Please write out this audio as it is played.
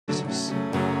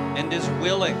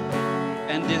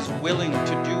and is willing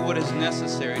to do what is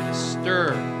necessary to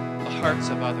stir the hearts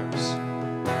of others.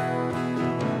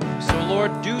 So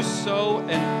Lord, do so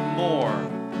and more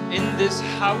in this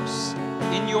house,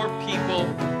 in your people,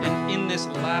 and in this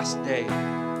last day.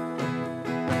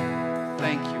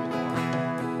 Thank you,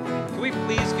 Lord. Can we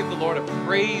please give the Lord a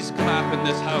praise clap in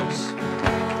this house?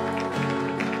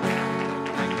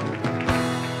 Thank you.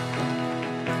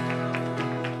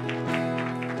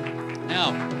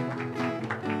 Now,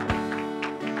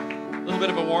 a little bit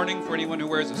of a warning for anyone who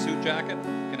wears a suit jacket.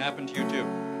 It can happen to you too.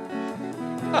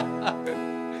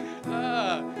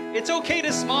 It's okay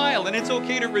to smile and it's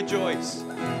okay to rejoice.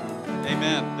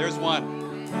 Amen. There's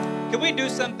one. Can we do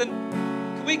something?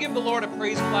 Can we give the Lord a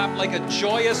praise clap like a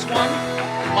joyous one?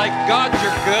 Like, God,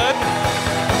 you're good.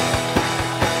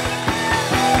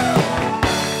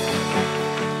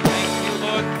 Thank you,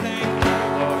 Lord. Thank you,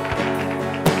 Lord.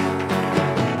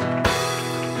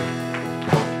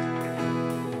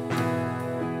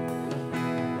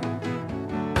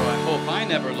 Well, I hope I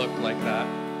never looked like that.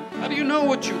 How do you know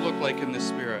what you look like in the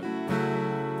Spirit?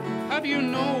 How do you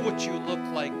know what you look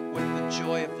like with the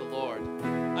joy of the Lord?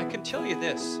 I can tell you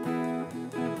this,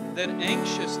 that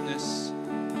anxiousness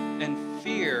and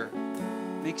fear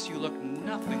makes you look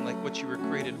nothing like what you were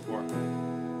created for.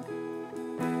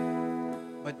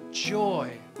 But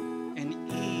joy and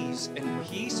ease and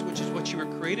peace, which is what you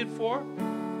were created for,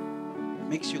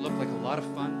 makes you look like a lot of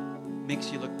fun,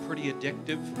 makes you look pretty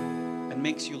addictive, and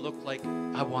makes you look like,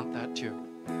 I want that too.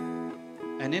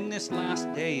 And in this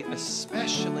last day,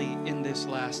 especially in this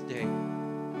last day,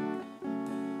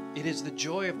 it is the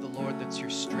joy of the Lord that's your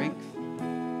strength.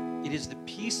 It is the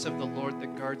peace of the Lord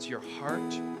that guards your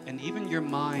heart and even your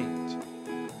mind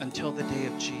until the day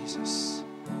of Jesus.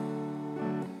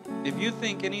 If you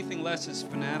think anything less is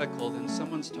fanatical, then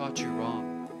someone's taught you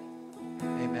wrong.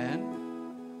 Amen?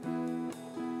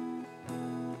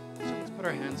 So let's put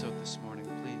our hands out this morning,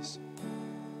 please.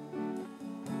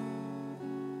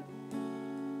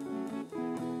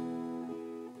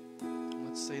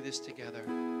 Let's say this together.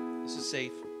 This is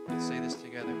safe. Let's say this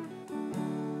together.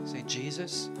 Say,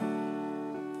 Jesus,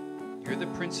 you're the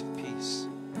Prince of Peace.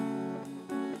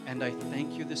 And I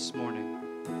thank you this morning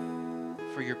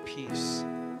for your peace.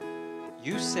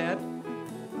 You said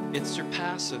it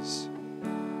surpasses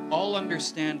all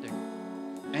understanding.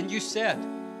 And you said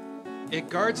it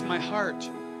guards my heart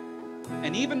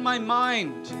and even my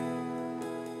mind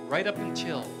right up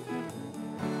until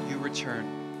you return.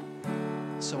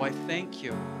 So I thank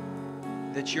you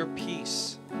that your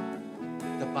peace,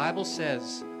 the Bible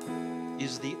says,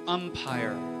 is the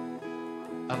umpire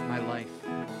of my life.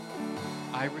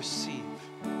 I receive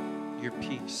your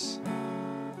peace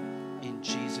in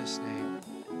Jesus' name.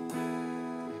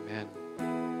 Amen.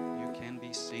 You can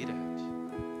be seated.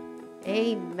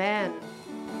 Amen.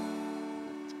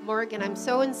 Morgan, I'm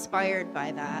so inspired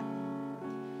by that.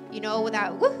 You know,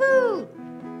 that woohoo!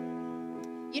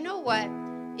 You know what?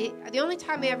 The only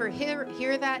time I ever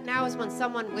hear that now is when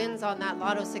someone wins on that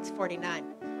Lotto 649.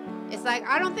 It's like,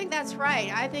 I don't think that's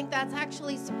right. I think that's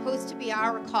actually supposed to be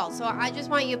our call. So I just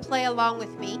want you to play along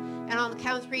with me. And on the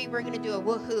count of 3, we're going to do a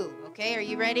woohoo. Okay, are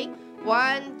you ready?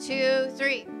 1, 2,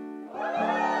 3.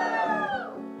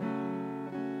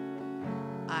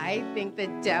 I think the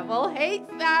devil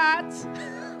hates that.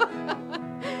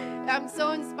 I'm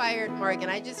so inspired, Morgan.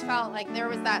 I just felt like there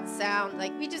was that sound.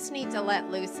 Like, we just need to let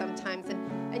loose sometimes.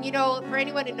 And you know, for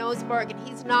anyone who knows Morgan,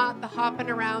 he's not the hopping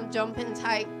around, jumping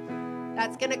type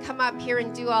that's going to come up here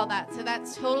and do all that. So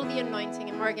that's totally anointing.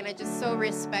 And Morgan, I just so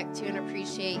respect you and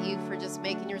appreciate you for just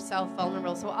making yourself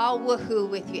vulnerable. So I'll woohoo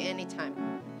with you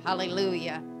anytime.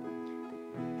 Hallelujah.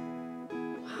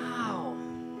 Wow.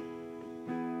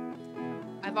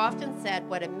 I've often said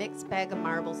what a mixed bag of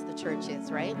marbles the church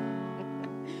is, right?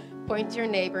 Point to your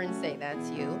neighbor and say, that's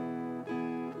you.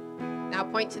 Now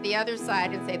point to the other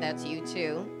side and say, that's you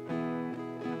too.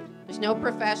 There's no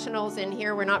professionals in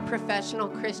here. We're not professional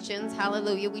Christians.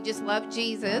 Hallelujah. We just love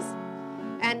Jesus.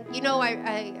 And, you know,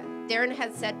 Daren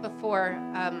had said before,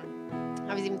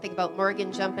 I was even thinking about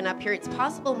Morgan jumping up here. It's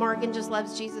possible Morgan just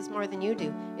loves Jesus more than you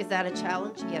do. Is that a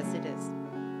challenge? Yes, it is.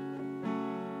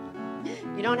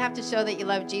 You don't have to show that you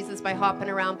love Jesus by hopping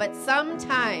around. But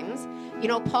sometimes, you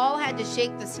know, Paul had to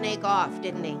shake the snake off,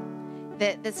 didn't he?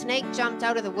 The snake jumped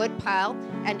out of the wood pile,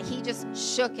 and he just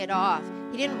shook it off.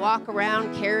 He didn't walk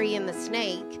around carrying the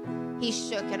snake. He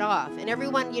shook it off. And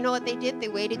everyone, you know what they did? They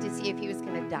waited to see if he was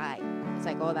going to die. It's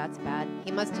like, oh, that's bad.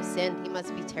 He must have sinned. He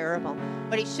must be terrible.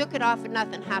 But he shook it off and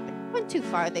nothing happened. Went too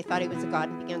far. They thought he was a god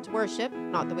and began to worship.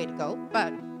 Not the way to go,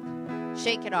 but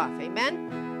shake it off.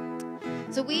 Amen?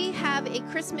 So we have a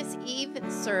Christmas Eve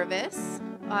service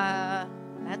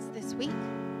that's this week.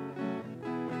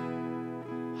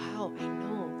 Wow, I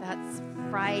know. That's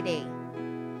Friday.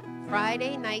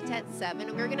 Friday night at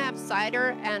 7. We're going to have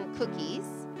cider and cookies.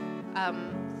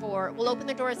 We'll open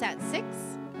the doors at 6,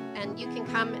 and you can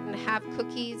come and have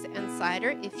cookies and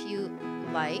cider if you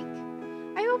like.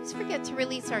 I always forget to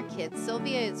release our kids.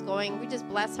 Sylvia is going. We just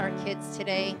bless our kids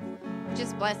today. We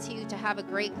just bless you to have a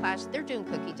great class. They're doing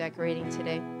cookie decorating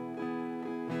today.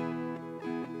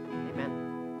 Amen.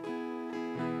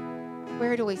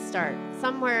 Where do we start?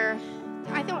 Somewhere.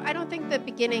 I don't think the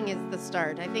beginning is the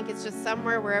start. I think it's just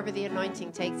somewhere wherever the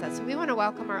anointing takes us. So we want to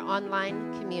welcome our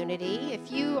online community.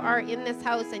 If you are in this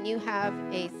house and you have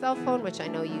a cell phone, which I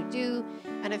know you do,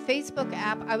 and a Facebook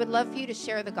app, I would love for you to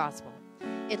share the gospel.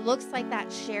 It looks like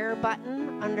that share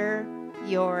button under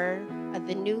your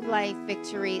the New Life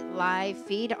Victory live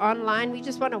feed online. We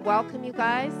just want to welcome you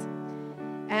guys.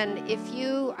 And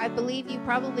I believe you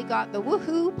probably got the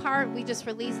woohoo part. We just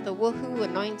released the woohoo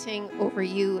anointing over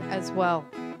you as well.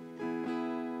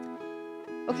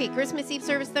 Okay, Christmas Eve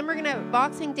service. Then we're going to have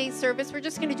Boxing Day service. We're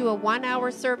just going to do a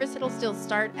 1-hour service. It'll still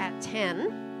start at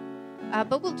 10.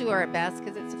 But we'll do our best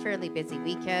because it's a fairly busy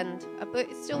weekend. But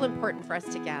it's still important for us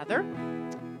to gather.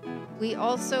 We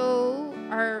also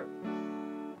are...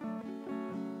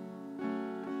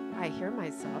 I hear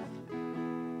myself.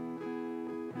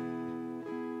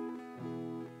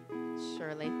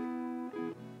 Shirley.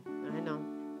 I know.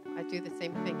 I do the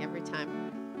same thing every time.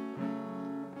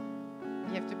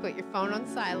 You have to put your phone on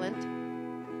silent.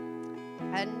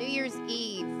 And New Year's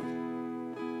Eve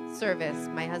service.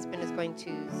 My husband is going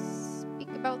to speak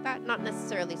about that. Not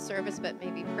necessarily service, but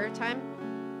maybe prayer time.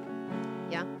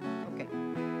 Yeah? Okay.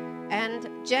 And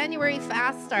January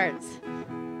fast starts.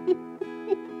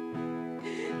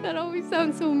 That always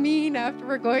sounds so mean after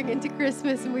we're going into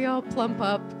Christmas and we all plump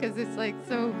up because it's like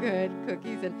so good,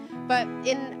 cookies. But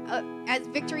as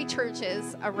Victory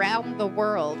churches around the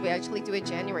world, we actually do a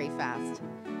January fast.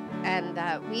 And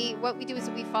what we do is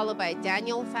we follow by a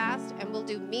Daniel fast, and we'll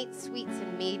do meat, sweets,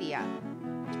 and media.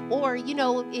 Or, if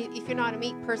you're not a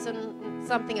meat person,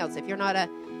 something else. If you're not a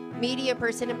media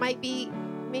person, it might be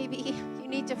maybe you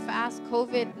need to fast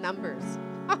COVID numbers.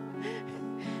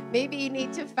 Maybe you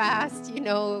need to fast,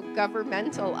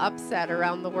 governmental upset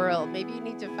around the world. Maybe you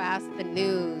need to fast the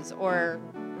news, or,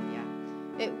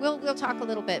 we'll talk a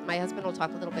little bit. My husband will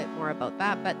talk a little bit more about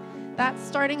that. But that's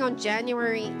starting on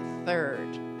January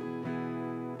 3rd.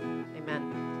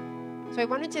 Amen. So I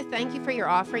wanted to thank you for your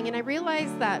offering. And I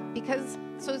realized that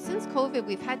since COVID,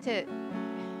 we've had to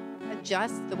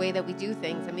adjust the way that we do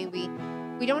things. I mean, we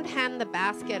don't hand the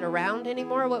basket around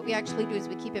anymore. What we actually do is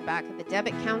we keep it back at the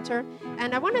debit counter.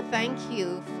 And I want to thank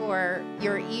you for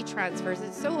your e-transfers.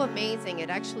 It's so amazing. It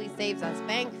actually saves us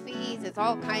bank fees. It's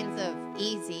all kinds of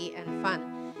easy and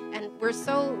fun. And we're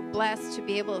so blessed to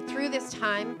be able, through this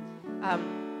time,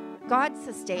 God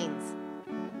sustains.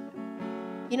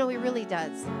 He really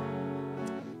does.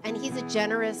 And he's a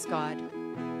generous God.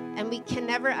 And we can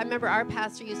never, I remember our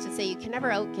pastor used to say, you can never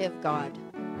outgive God.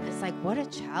 It's like, what a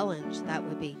challenge that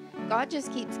would be. God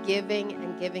just keeps giving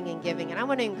and giving and giving. And I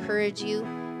want to encourage you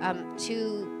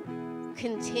to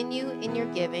continue in your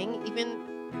giving,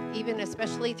 even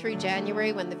especially through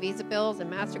January when the Visa bills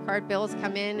and MasterCard bills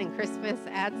come in and Christmas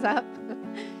adds up.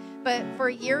 But for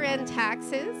year-end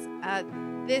taxes,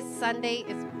 this Sunday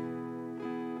is...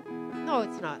 No,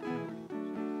 it's not.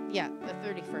 Yeah, the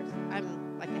 31st.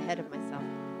 I'm like ahead of myself.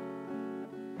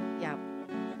 Yeah,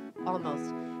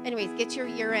 almost. Anyways, get your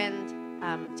year-end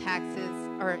taxes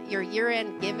or your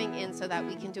year-end giving in so that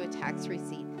we can do a tax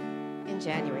receipt in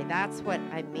January. That's what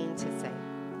I mean to say.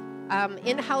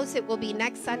 In-house, it will be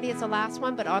next Sunday. It's the last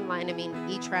one, but online,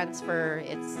 e-transfer,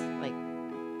 it's like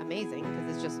amazing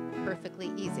because it's just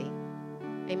perfectly easy.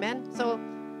 Amen? So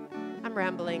I'm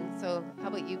rambling. So how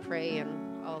about you pray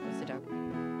and I'll go sit down.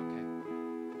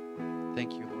 Okay.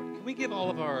 Thank you, Lord. Can we give all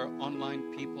of our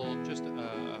online people just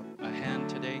a hand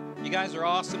today? You guys are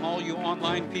awesome, all you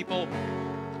online people.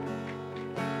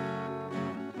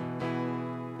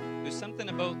 There's something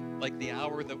about like the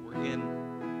hour that we're in,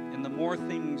 and the more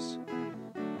things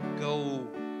go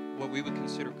what we would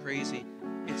consider crazy,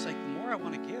 it's like the more I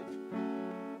want to give.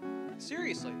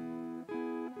 Seriously.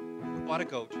 We bought a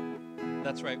goat.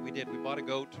 That's right, we did. We bought a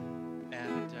goat,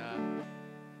 and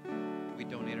we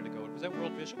donated a goat. Was that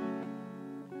World Vision?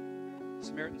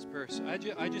 Samaritan's Purse.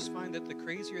 I just find that the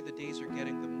crazier the days are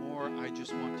getting, the more I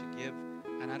just want to give.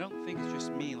 And I don't think it's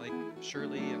just me, like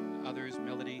Shirley and others,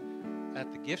 Melody,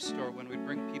 at the gift store when we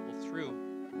bring people through.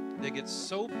 They get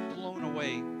so blown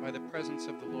away by the presence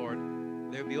of the Lord,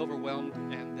 they would be overwhelmed,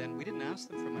 and then we didn't ask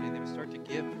them for money. They would start to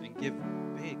give and give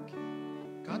big.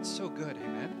 God's so good,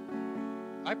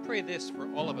 amen. I pray this for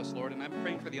all of us, Lord, and I'm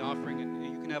praying for the offering. And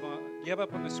you can have do you have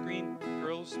up on the screen,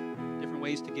 girls, different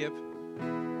ways to give?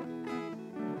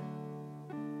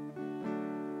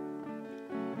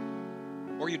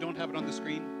 Or you don't have it on the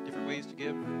screen, different ways to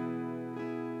give?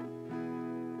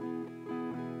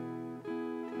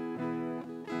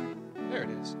 There it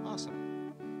is.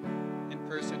 Awesome. In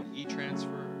person,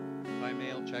 e-transfer, by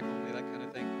mail, check only, that kind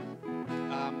of thing.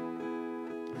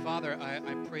 Father,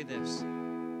 I pray this,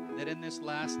 that in this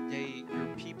last day, your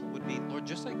people would be, Lord,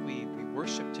 just like we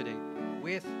worship today,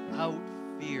 without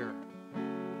fear.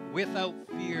 Without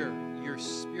fear, your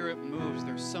Spirit moves.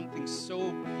 There's something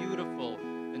so beautiful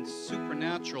and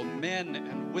supernatural. Men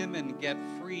and women get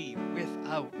free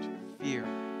without fear.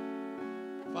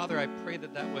 Father, I pray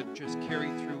that that would just carry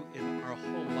through in our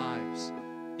whole lives,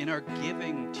 in our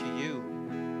giving to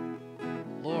you.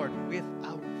 Lord,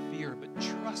 without fear, but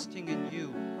trusting in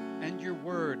you and your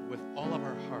word with all of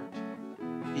our heart.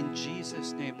 In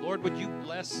Jesus' name. Lord, would you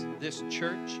bless this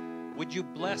church? Would you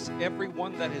bless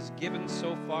everyone that has given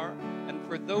so far? And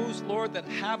for those, Lord, that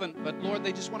haven't, but Lord,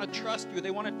 they just want to trust you. They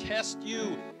want to test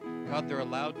you. God, they're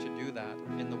allowed to do that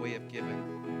in the way of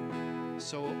giving.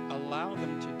 So allow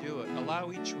them to do it.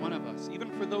 Allow each one of us, even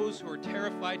for those who are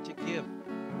terrified to give,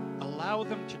 allow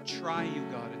them to try you,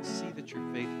 God, and see that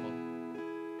you're faithful.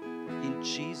 In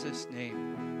Jesus'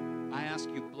 name, I ask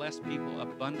you bless people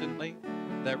abundantly,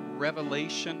 that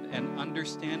revelation and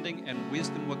understanding and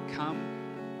wisdom would come.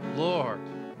 Lord,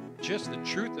 just the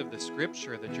truth of the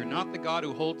scripture, that you're not the God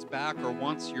who holds back or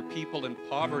wants your people in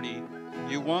poverty.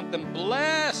 You want them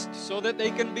blessed so that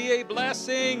they can be a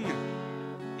blessing.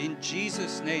 In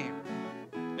Jesus' name.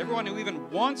 Everyone who even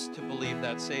wants to believe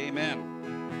that, say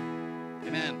amen.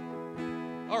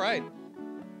 Amen. All right.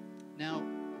 Now,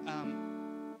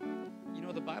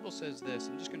 the Bible says this.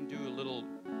 I'm just going to do a little,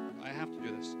 I have to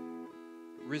do this.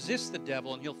 Resist the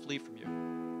devil and he'll flee from you.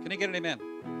 Can I get an amen?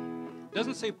 It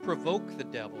doesn't say provoke the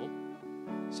devil.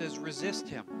 It says resist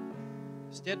him.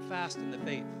 Steadfast in the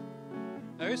faith.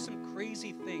 Now, there's some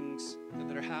crazy things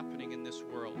that are happening in this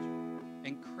world,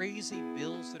 and crazy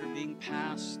bills that are being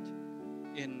passed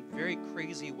in very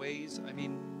crazy ways. I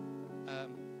mean,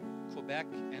 Quebec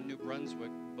and New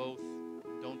Brunswick both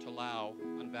don't allow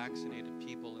unvaccinated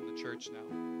people in the church now.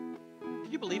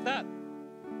 Can you believe that?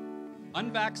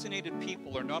 Unvaccinated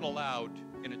people are not allowed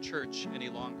in a church any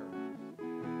longer.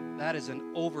 That is an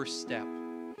overstep,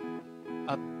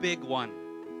 a big one.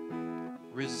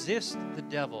 Resist the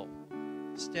devil,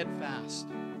 steadfast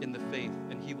in the faith,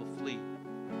 and he will flee.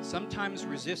 Sometimes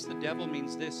resist the devil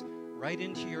means this: write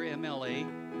into your MLA,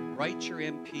 write your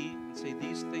MP, and say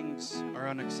these things are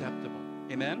unacceptable.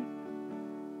 Amen?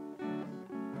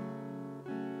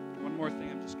 One more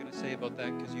thing I'm just going to say about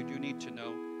that, because you do need to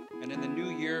know. And in the new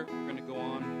year, we're going to go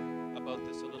on about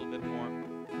this a little bit more.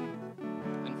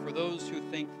 And for those who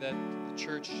think that the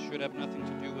church should have nothing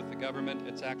to do with the government,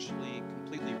 it's actually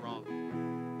completely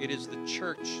wrong. It is the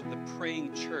church, the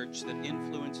praying church, that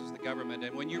influences the government.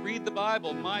 And when you read the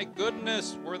Bible, my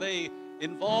goodness, were they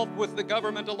involved with the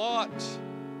government a lot.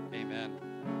 Amen.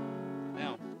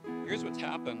 Now, here's what's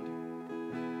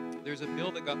happened. There's a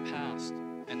bill that got passed,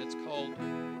 and it's called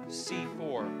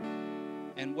C4.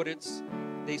 And what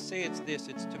they say it's this: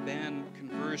 it's to ban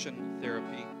conversion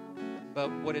therapy. But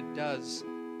what it does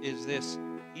is this: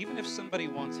 even if somebody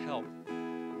wants help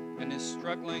and is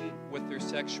struggling with their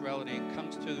sexuality and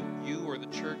comes to you or the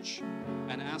church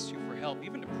and asks you for help,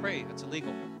 even to pray, it's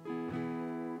illegal.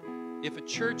 If a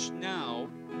church now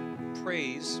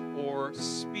prays or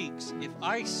speaks, if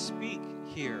I speak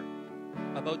here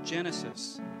about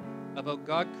Genesis, about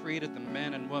God created them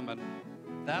man and woman,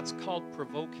 that's called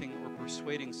provoking or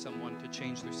persuading someone to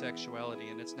change their sexuality,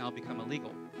 and it's now become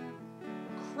illegal.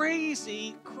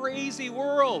 Crazy, crazy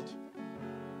world.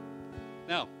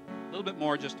 Now, a little bit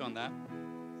more just on that.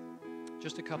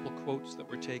 Just a couple quotes that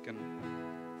were taken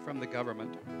from the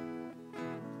government.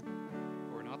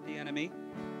 We're not the enemy.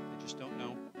 They just don't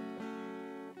know.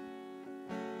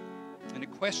 In a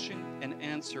question and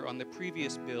answer on the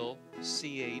previous bill,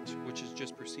 C8, which has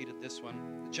just preceded this one,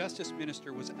 the Justice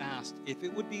Minister was asked if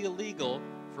it would be illegal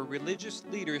for religious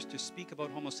leaders to speak about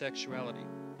homosexuality.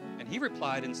 And he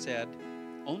replied and said,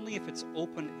 only if it's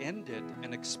open-ended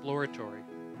and exploratory.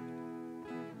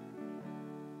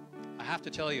 I have to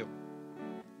tell you,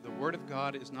 the Word of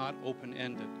God is not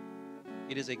open-ended.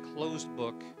 It is a closed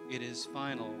book. It is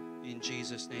final in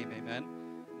Jesus' name, amen.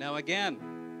 Now again,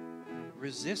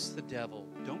 resist the devil.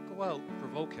 Don't go out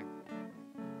provoking.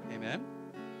 Amen?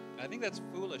 I think that's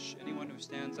foolish. Anyone who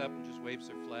stands up and just waves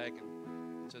their flag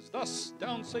and says, thus,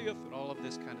 down saith, and all of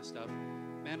this kind of stuff.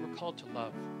 Man, we're called to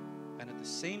love. And at the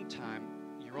same time,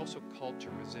 you're also called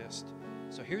to resist.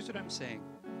 So here's what I'm saying.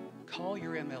 Call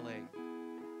your MLA.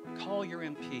 Call your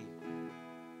MP.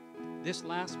 This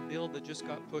last bill that just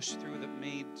got pushed through that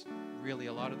made really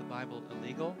a lot of the Bible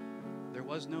illegal, there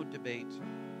was no debate.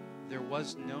 There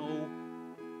was no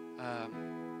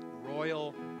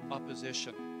royal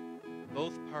opposition.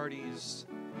 Both parties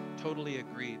totally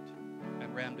agreed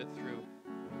and rammed it through.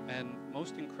 And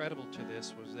most incredible to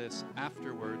this was this.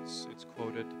 Afterwards, it's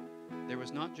quoted, there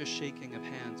was not just shaking of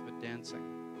hands, but dancing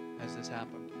as this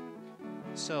happened.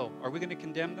 So, are we going to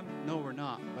condemn them? No, we're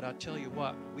not. But I'll tell you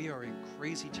what, we are in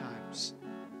crazy times.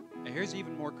 And here's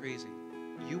even more crazy.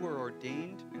 You were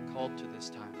ordained and called to this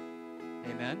time.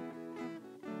 Amen?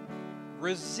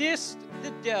 Resist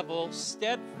the devil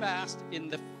steadfast in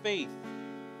the faith,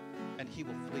 and he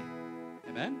will flee.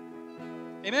 Amen?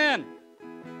 Amen.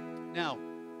 Now,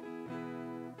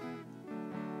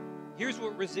 here's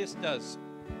what resist does.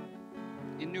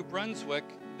 In New Brunswick,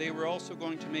 they were also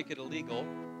going to make it illegal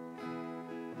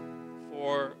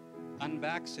for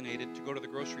unvaccinated to go to the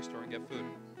grocery store and get food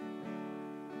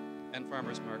and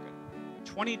farmers market.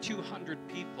 2,200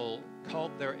 people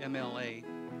called their MLA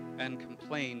and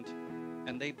complained,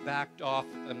 and they backed off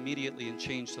immediately and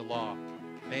changed the law.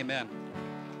 Amen.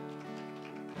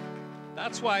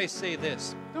 That's why I say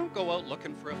this. Don't go out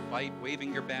looking for a fight,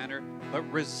 waving your banner, but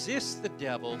resist the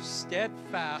devil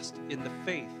steadfast in the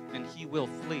faith, and he will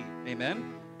flee.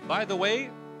 Amen? By the way,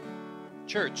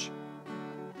 church,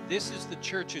 this is the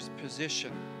church's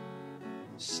position.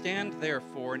 Stand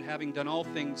therefore, and having done all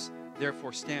things,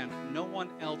 therefore stand. No one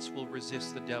else will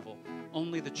resist the devil.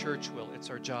 Only the church will. It's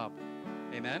our job.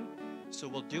 Amen? So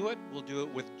we'll do it. We'll do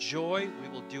it with joy. We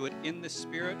will do it in the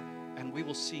Spirit, and we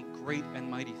will see great and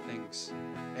mighty things.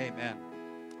 Amen.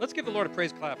 Let's give the Lord a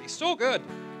praise clap. He's so good.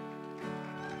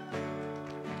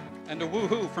 And a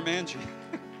woohoo from Angie.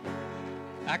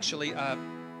 Actually,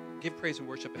 give praise and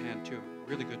worship a hand too.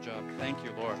 Really good job. Thank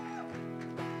you, Lord.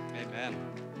 Amen.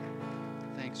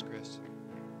 Thanks, Chris.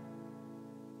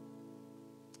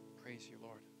 Praise you,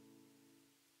 Lord.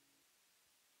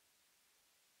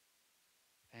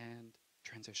 And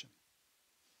transition.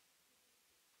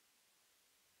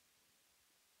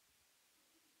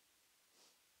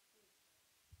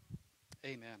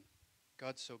 Amen.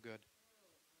 God's so good.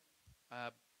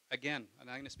 Again, and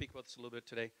I'm going to speak about this a little bit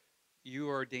today. You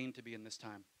are ordained to be in this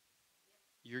time.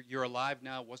 You're alive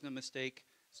now. It wasn't a mistake.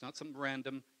 It's not something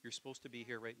random. You're supposed to be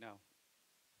here right now.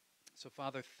 So,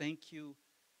 Father, thank you.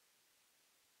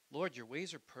 Lord, your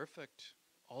ways are perfect,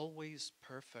 always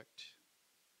perfect.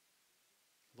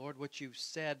 Lord, what you've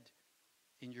said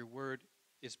in your word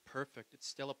is perfect. It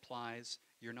still applies.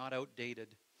 You're not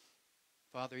outdated.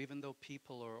 Father, even though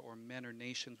people or men or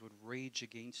nations would rage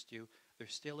against you, there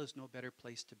still is no better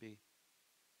place to be.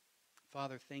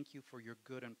 Father, thank you for your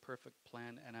good and perfect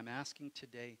plan. And I'm asking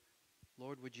today,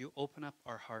 Lord, would you open up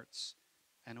our hearts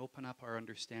and open up our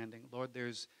understanding? Lord,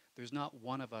 there's not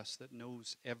one of us that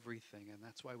knows everything, and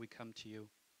that's why we come to you.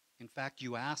 In fact,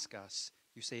 you ask us,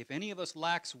 you say, if any of us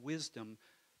lacks wisdom,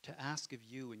 to ask of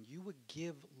you, and you would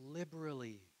give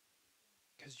liberally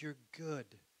because you're good.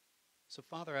 So,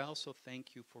 Father, I also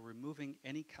thank you for removing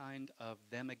any kind of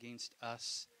them against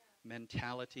us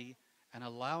mentality and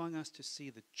allowing us to see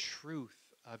the truth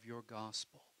of your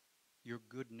gospel, your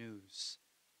good news.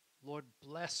 Lord,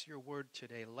 bless your word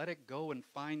today. Let it go and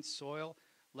find soil.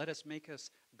 Let us make us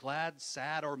glad,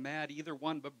 sad, or mad, either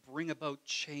one, but bring about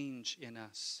change in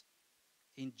us.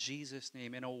 In Jesus'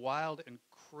 name, in a wild and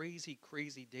crazy,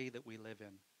 crazy day that we live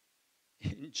in.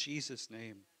 In Jesus'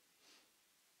 name.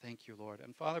 Thank you, Lord.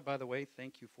 And Father, by the way,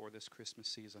 thank you for this Christmas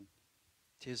season.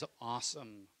 'Tis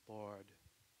awesome, Lord.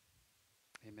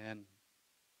 Amen.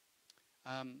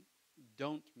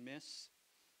 Don't miss,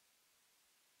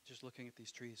 just looking at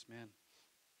these trees, man,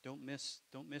 don't miss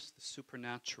the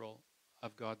supernatural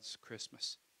of God's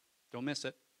Christmas. Don't miss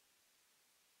it.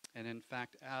 And in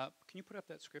fact, can you put up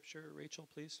that scripture, Rachel,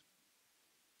 please?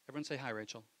 Everyone say hi,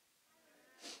 Rachel.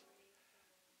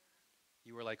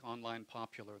 You were like online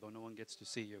popular, though no one gets to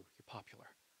see you. You're popular.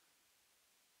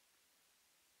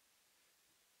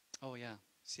 Oh, yeah.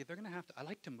 See, they're going to have to, I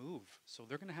like to move, so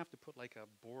they're going to have to put like a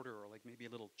border or like maybe a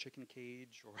little chicken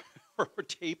cage or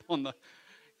tape on the,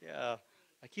 yeah.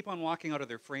 I keep on walking out of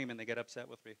their frame and they get upset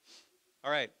with me. All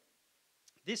right.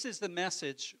 This is the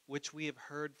message which we have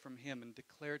heard from him and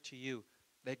declare to you,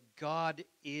 that God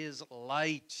is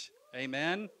light.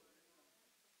 Amen?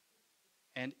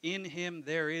 And in him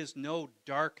there is no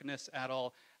darkness at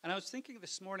all. And I was thinking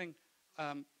this morning,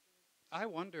 I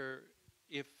wonder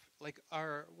if, like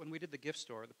when we did the gift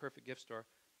store, the perfect gift store,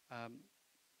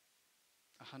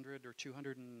 100 or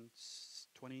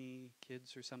 220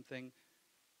 kids or something.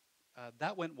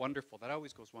 That went wonderful. That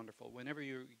always goes wonderful. Whenever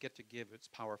you get to give, it's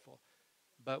powerful.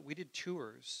 But we did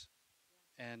tours,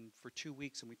 and for 2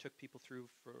 weeks, and we took people through,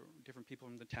 for different people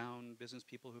from the town, business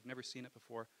people who've never seen it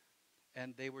before,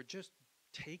 and they were just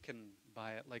taken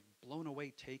by it, like blown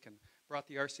away, taken. Brought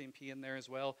the RCMP in there as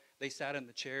well. They sat in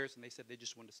the chairs, and they said they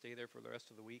just wanted to stay there for the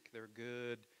rest of the week. They're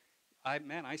good.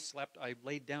 I slept. I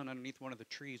laid down underneath one of the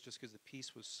trees just because the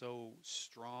peace was so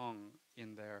strong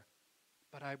in there.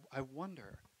 But I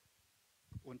wonder,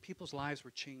 when people's lives were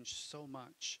changed so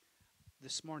much,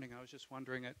 this morning I was just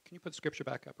wondering, can you put scripture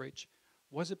back up, Rach?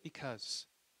 Was it because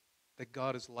that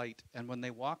God is light, and when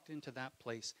they walked into that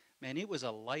place, man, it was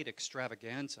a light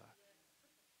extravaganza.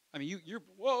 I mean, you're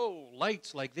whoa,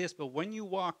 lights like this, but when you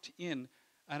walked in,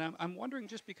 and I'm wondering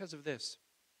just because of this,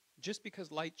 just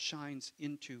because light shines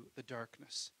into the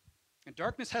darkness. And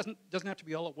darkness doesn't have to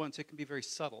be all at once. It can be very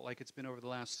subtle, like it's been over the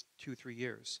last 2-3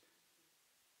 years.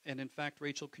 And in fact,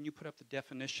 Rachel, can you put up the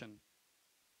definition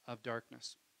of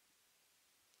darkness?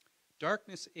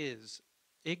 Darkness is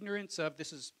ignorance of,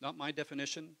 this is not my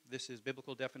definition, this is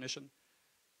biblical definition,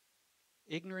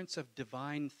 ignorance of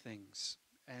divine things.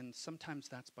 And sometimes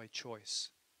that's by choice.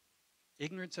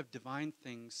 Ignorance of divine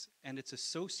things and its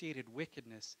associated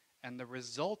wickedness and the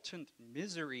resultant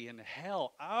misery in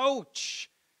hell. Ouch!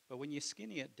 But when you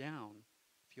skinny it down,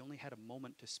 if you only had a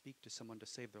moment to speak to someone to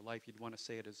save their life, you'd want to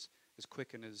say it as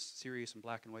quick and as serious and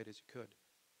black and white as you could.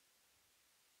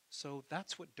 So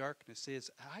that's what darkness is.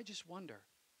 I just wonder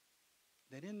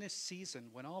that in this season,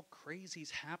 when all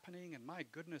crazy's happening, and my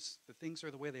goodness, the things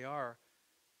are the way they are,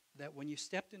 that when you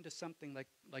stepped into something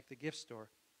like the gift store,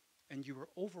 and you were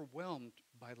overwhelmed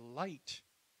by light,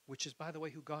 which is, by the way,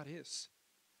 who God is.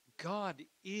 God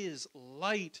is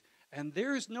light, and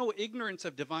there's no ignorance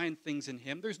of divine things in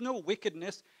him. There's no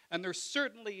wickedness, and there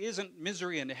certainly isn't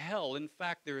misery in hell. In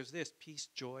fact, there is this: peace,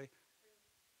 joy,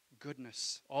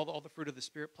 goodness, all the fruit of the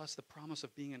Spirit, plus the promise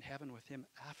of being in heaven with him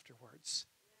afterwards.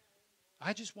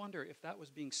 I just wonder if that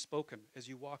was being spoken as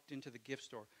you walked into the gift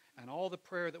store, and all the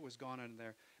prayer that was gone on in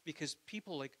there. Because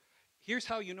people, here's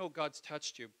how you know God's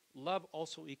touched you. Love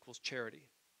also equals charity.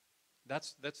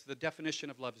 That's the definition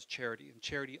of love, is charity. And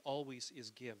charity always is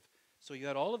give. So you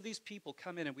had all of these people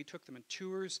come in, and we took them in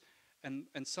tours, and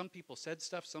some people said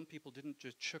stuff, some people didn't,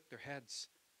 just shook their heads.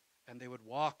 And they would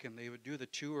walk, and they would do the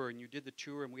tour, and you did the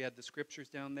tour, and we had the scriptures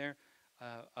down there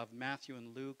of Matthew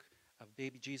and Luke, of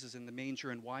baby Jesus in the manger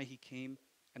and why he came,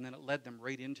 and then it led them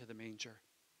right into the manger.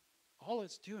 All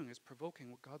it's doing is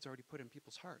provoking what God's already put in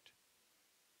people's heart.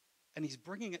 And he's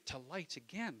bringing it to light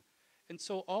again. And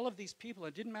so all of these people,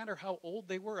 it didn't matter how old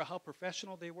they were or how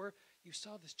professional they were, you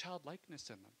saw this childlikeness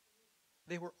in them.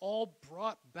 They were all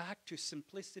brought back to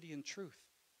simplicity and truth.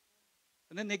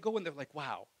 And then they go and they're like,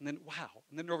 wow. And then, wow.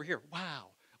 And then over here, wow.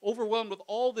 Overwhelmed with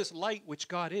all this light which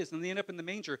God is. And they end up in the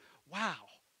manger, wow.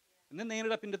 And then they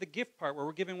ended up into the gift part where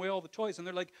we're giving away all the toys. And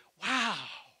they're like, wow.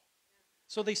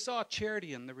 So they saw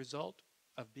charity, and the result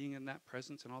of being in that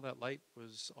presence and all that light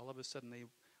was all of a sudden we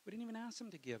didn't even ask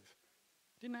them to give.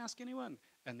 Didn't ask anyone.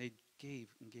 And they gave,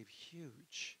 and gave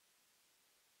huge.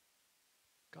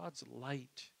 God's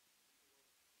light.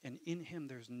 And in him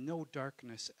there's no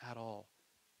darkness at all.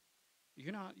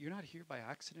 You're not here by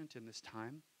accident in this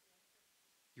time.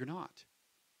 You're not.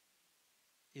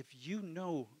 If you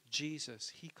know Jesus,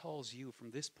 he calls you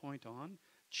from this point on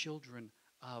children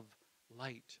of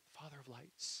light, Father of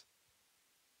lights.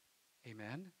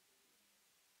 Amen?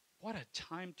 What a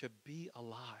time to be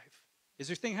alive. Is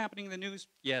there a thing happening in the news?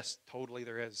 Yes, totally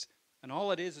there is. And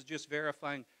all it is just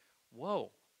verifying,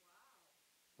 whoa,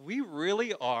 we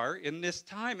really are in this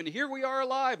time. And here we are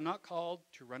alive, not called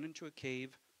to run into a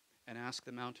cave and ask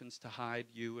the mountains to hide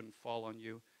you and fall on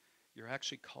you. You're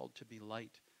actually called to be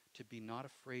light, to be not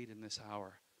afraid in this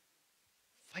hour.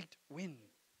 Fight, win,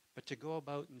 but to go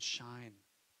about and shine.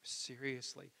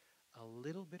 Seriously, a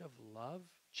little bit of love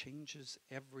changes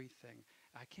everything.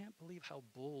 I can't believe how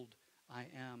bold I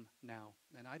am now.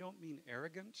 And I don't mean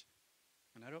arrogant,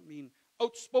 and I don't mean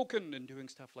outspoken and doing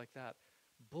stuff like that.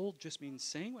 Bold just means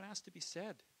saying what has to be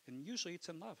said, and usually it's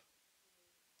in love.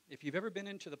 If you've ever been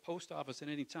into the post office at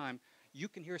any time, you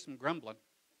can hear some grumbling.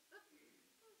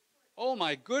 Oh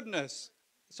my goodness.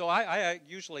 So I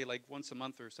usually, like once a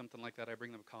month or something like that, I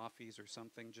bring them coffees or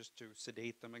something just to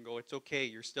sedate them and go, it's okay,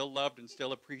 you're still loved and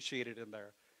still appreciated in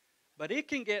there. But it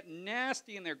can get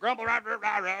nasty in there. Grumble, rah, rah,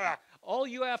 rah, rah. All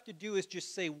you have to do is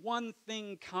just say one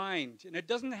thing kind. And you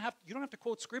don't have to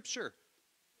quote scripture.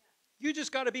 You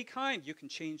just got to be kind. You can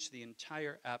change the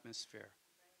entire atmosphere.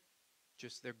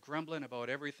 Just they're grumbling about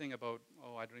everything, about,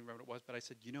 I don't even remember what it was, but I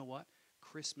said, you know what?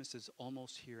 Christmas is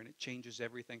almost here, and it changes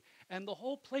everything. And the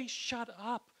whole place shut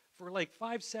up for like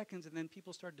 5 seconds, and then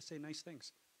people started to say nice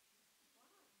things.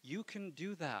 You can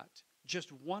do that.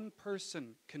 Just one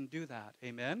person can do that.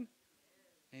 Amen?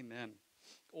 Amen.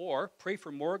 Or pray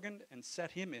for Morgan and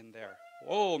set him in there.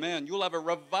 Oh, man, you'll have a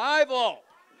revival.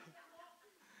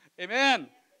 Amen.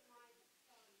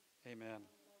 Amen.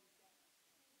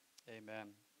 Amen.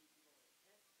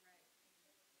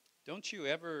 Don't you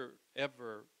ever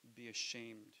be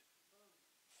ashamed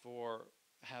for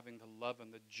having the love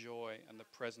and the joy and the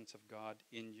presence of God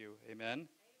in you. Amen?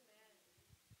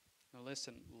 Now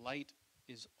listen, light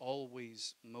is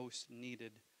always most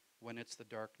needed when it's the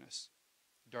darkest,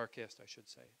 I should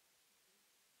say.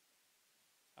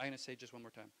 I'm going to say it just one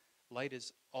more time. Light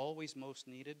is always most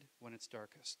needed when it's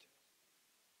darkest.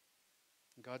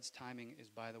 God's timing is,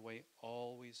 by the way,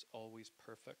 always, always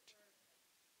perfect.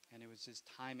 And it was his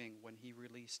timing when he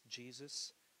released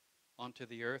Jesus onto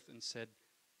the earth and said,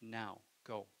 now,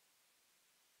 go.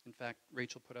 In fact,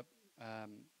 Rachel put up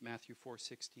Matthew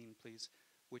 4:16, please,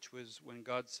 which was when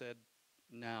God said,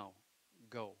 now,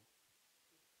 go.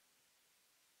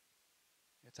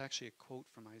 It's actually a quote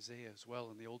from Isaiah as well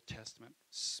in the Old Testament,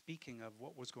 speaking of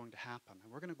what was going to happen.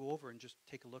 And we're going to go over and just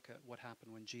take a look at what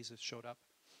happened when Jesus showed up.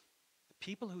 The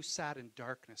people who sat in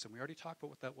darkness, and we already talked about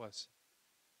what that was,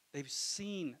 they've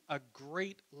seen a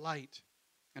great light.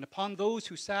 And upon those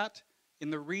who sat in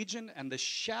the region and the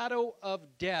shadow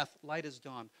of death, light has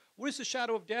dawned. What is the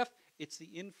shadow of death? It's the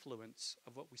influence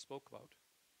of what we spoke about.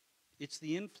 It's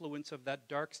the influence of that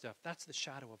dark stuff. That's the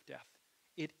shadow of death.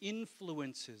 It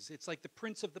influences. It's like the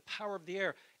prince of the power of the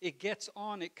air. It gets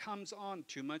on, it comes on.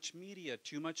 Too much media,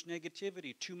 too much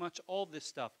negativity, too much all this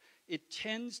stuff. It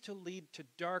tends to lead to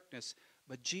darkness.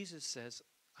 But Jesus says,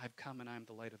 I've come and I'm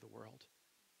the light of the world.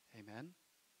 Amen?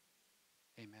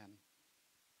 Amen.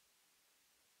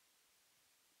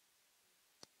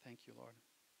 Thank you, Lord.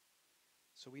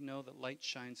 So we know that light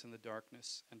shines in the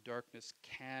darkness, and darkness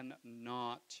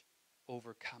cannot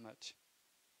overcome it.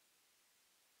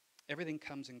 Everything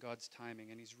comes in God's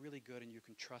timing, and he's really good, and you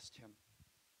can trust him.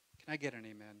 Can I get an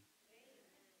amen?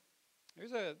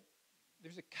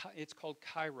 It's called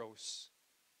Kairos,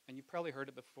 and you've probably heard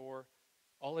it before.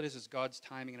 All it is God's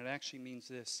timing, and it actually means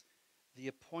this: the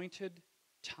appointed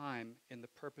time in the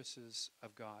purposes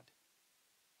of God.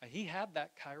 He had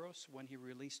that Kairos when he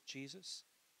released Jesus,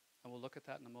 and we'll look at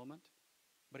that in a moment.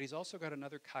 But he's also got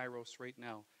another Kairos right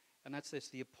now, and that's this: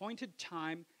 the appointed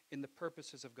time in the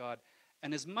purposes of God.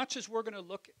 And as much as we're going to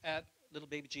look at little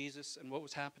baby Jesus and what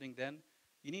was happening then,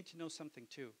 you need to know something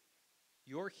too.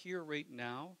 You're here right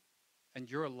now, and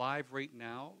you're alive right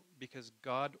now because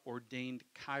God ordained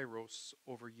Kairos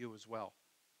over you as well.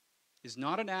 It's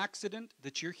not an accident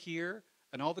that you're here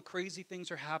and all the crazy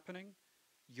things are happening.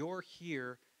 You're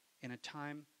here in a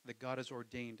time that God has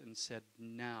ordained and said,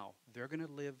 now. They're going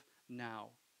to live now.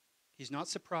 He's not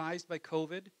surprised by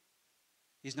COVID.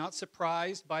 He's not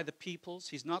surprised by the peoples.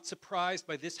 He's not surprised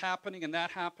by this happening and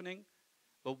that happening.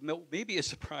 But maybe a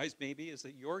surprise is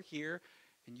that you're here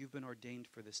and you've been ordained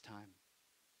for this time.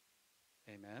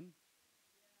 Amen?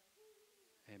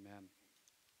 Amen.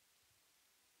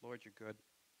 Lord, you're good.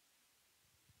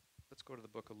 Let's go to the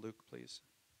book of Luke, please.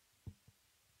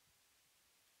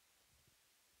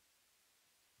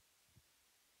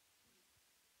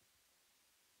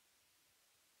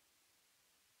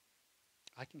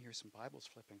 I can hear some Bibles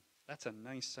flipping. That's a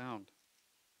nice sound.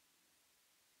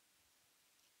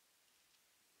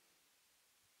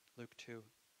 Luke 2.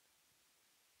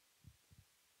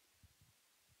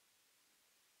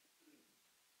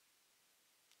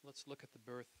 Let's look at the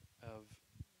birth of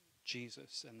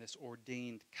Jesus and this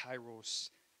ordained Kairos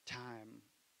time.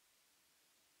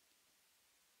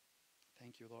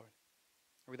 Thank you, Lord.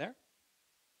 Are we there?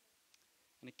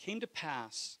 And it came to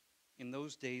pass in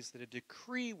those days that a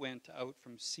decree went out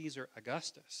from Caesar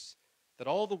Augustus that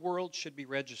all the world should be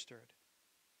registered.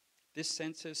 This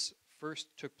census first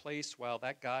took place while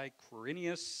that guy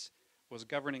Quirinius was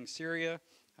governing Syria.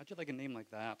 How'd you like a name like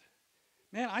that?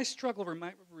 Man, I struggle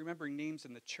remembering names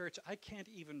in the church. I can't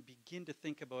even begin to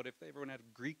think about if everyone had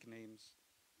Greek names.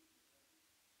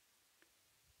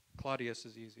 Claudius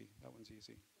is easy. That one's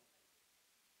easy.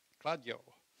 Claudio.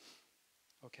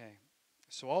 Okay.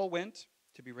 So all went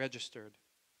to be registered,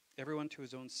 everyone to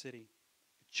his own city.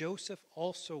 Joseph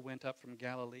also went up from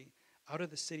Galilee, out of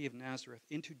the city of Nazareth,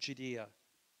 into Judea,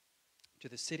 to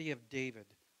the city of David,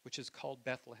 which is called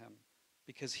Bethlehem,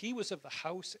 because he was of the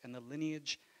house and the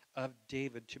lineage of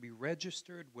David, to be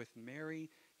registered with Mary,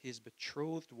 his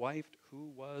betrothed wife, who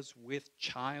was with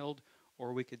child,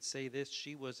 or we could say this: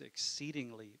 she was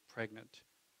exceedingly pregnant.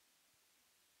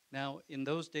 Now, in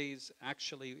those days,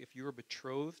 actually, if you were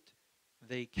betrothed,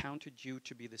 they counted you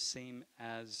to be the same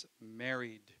as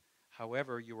married.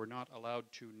 However, you were not allowed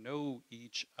to know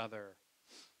each other.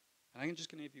 And I'm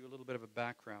just going to give you a little bit of a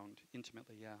background,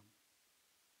 intimately, yeah.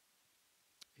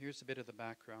 Here's a bit of the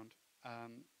background.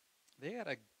 They had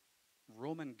a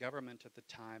Roman government at the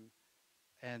time,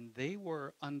 and they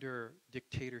were under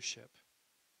dictatorship,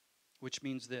 which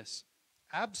means this: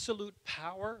 absolute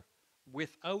power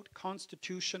without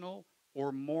constitutional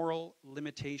or moral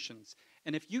limitations.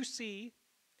 And if you see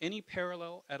any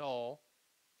parallel at all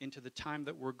into the time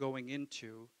that we're going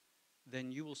into,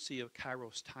 then you will see a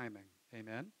Kairos timing.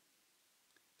 Amen?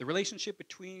 The relationship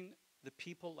between the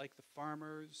people like the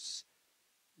farmers,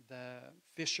 the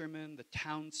fishermen, the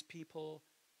townspeople,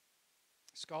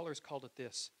 scholars called it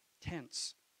this,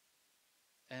 tense.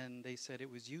 And they said it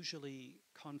was usually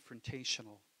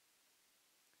confrontational.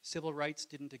 Civil rights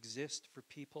didn't exist for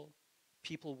people.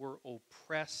 People were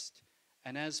oppressed.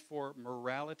 And as for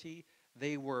morality,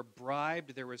 they were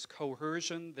bribed. There was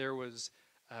coercion. There was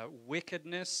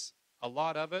wickedness, a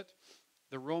lot of it.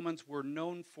 The Romans were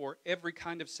known for every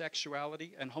kind of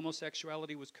sexuality, and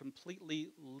homosexuality was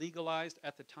completely legalized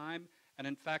at the time. And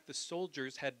in fact, the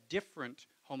soldiers had different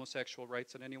homosexual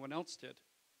rights than anyone else did.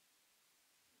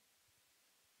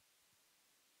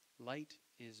 Light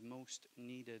is most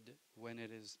needed when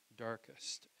it is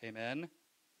darkest. Amen?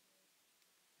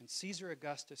 And Caesar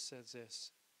Augustus says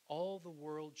this: all the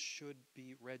world should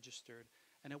be registered.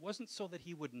 And it wasn't so that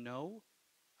he would know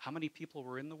how many people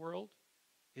were in the world.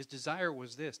 His desire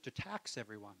was this: to tax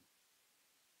everyone.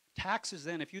 Taxes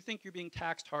then, if you think you're being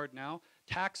taxed hard now,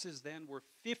 taxes then were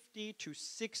 50 to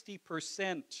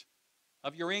 60%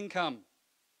 of your income.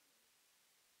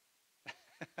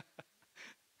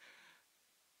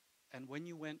 And when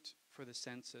you went for the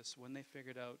census, when they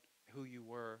figured out who you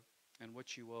were and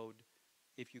what you owed,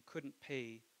 if you couldn't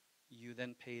pay, you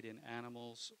then paid in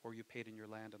animals or you paid in your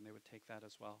land, and they would take that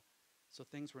as well. So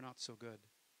things were not so good.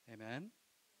 Amen?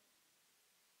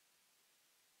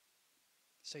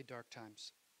 Say dark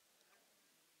times.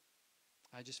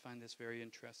 I just find this very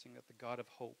interesting that the God of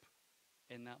hope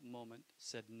in that moment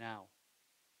said,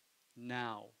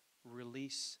 now,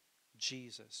 release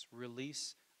Jesus,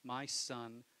 release my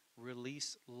son,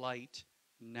 release light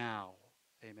now.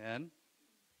 Amen?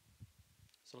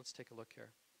 So let's take a look here.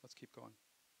 Let's keep going.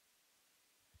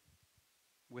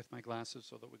 With my glasses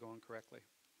so that we're going correctly.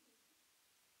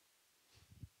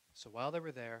 So while they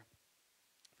were there,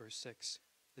 verse 6,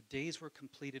 the days were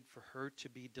completed for her to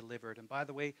be delivered. And by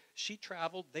the way,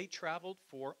 they traveled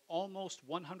for almost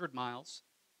 100 miles.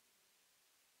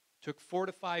 Took 4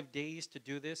 to 5 days to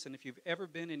do this. And if you've ever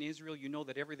been in Israel, you know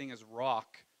that everything is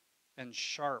rock and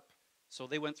sharp. So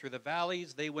they went through the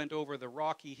valleys. They went over the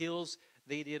rocky hills.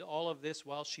 They did all of this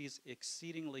while she's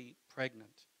exceedingly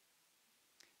pregnant.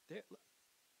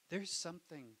 There's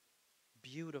something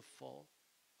beautiful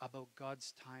about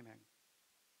God's timing.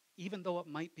 Even though it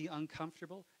might be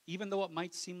uncomfortable, even though it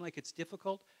might seem like it's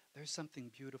difficult, there's something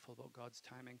beautiful about God's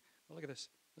timing. Well, look at this.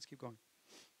 Let's keep going.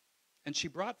 And she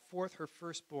brought forth her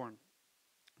firstborn,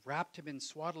 wrapped him in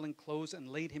swaddling clothes, and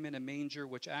laid him in a manger,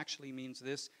 which actually means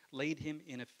this: laid him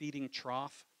in a feeding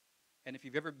trough. And if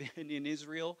you've ever been in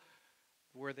Israel,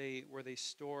 where they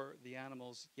store the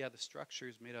animals, yeah, the structure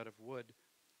is made out of wood,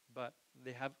 but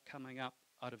they have coming up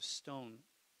out of stone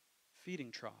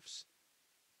feeding troughs.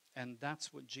 And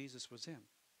that's what Jesus was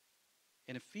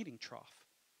in a feeding trough.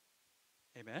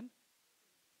 Amen?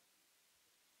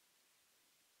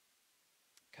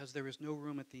 Because there was no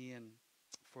room at the inn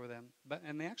for them.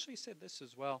 And they actually said this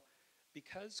as well: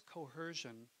 because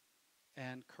coercion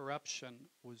and corruption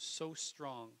was so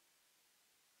strong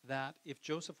that if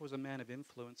Joseph was a man of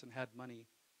influence and had money,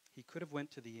 he could have went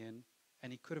to the inn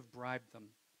and he could have bribed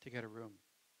them to get a room.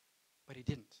 But he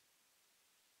didn't.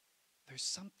 There's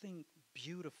something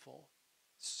beautiful,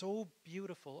 so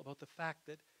beautiful about the fact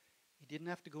that he didn't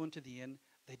have to go into the inn.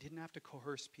 They didn't have to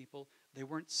coerce people. They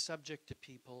weren't subject to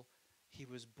people. He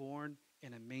was born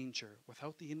in a manger,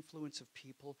 without the influence of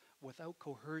people, without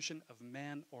coercion of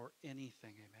man or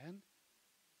anything. Amen?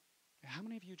 How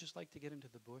many of you just like to get into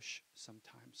the bush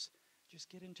sometimes? Just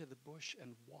get into the bush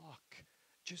and walk.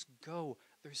 Just go.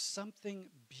 There's something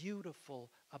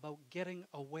beautiful about getting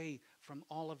away from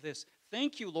all of this.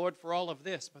 Thank you, Lord, for all of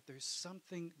this, but there's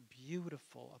something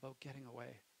beautiful about getting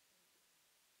away.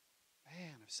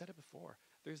 Man, I've said it before.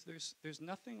 There's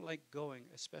nothing like going,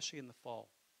 especially in the fall.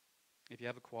 If you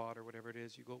have a quad or whatever it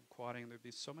is, you go quadding. There'd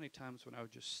be so many times when I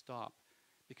would just stop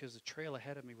because the trail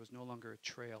ahead of me was no longer a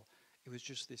trail. It was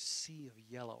just this sea of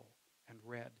yellow and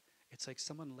red. It's like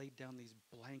someone laid down these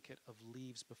blanket of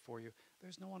leaves before you.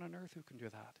 There's no one on earth who can do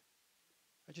that.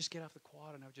 I just get off the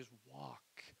quad and I would just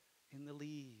walk in the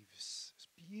leaves. It's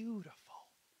beautiful.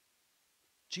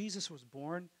 Jesus was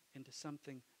born into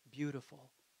something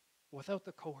beautiful without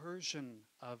the coercion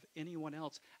of anyone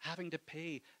else having to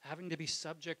pay, having to be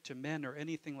subject to men or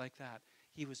anything like that.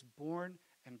 He was born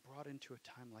and brought into a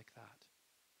time like that.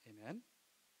 Amen?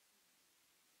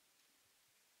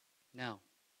 Now,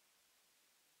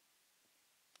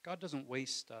 God doesn't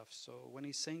waste stuff, so when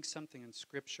he's saying something in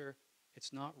Scripture,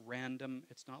 it's not random.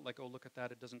 It's not like, oh, look at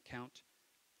that, it doesn't count.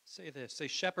 Say this, say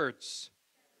shepherds.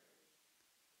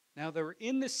 Now, there were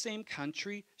in the same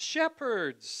country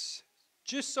shepherds.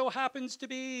 Just so happens to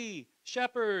be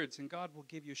shepherds, and God will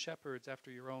give you shepherds after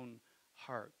your own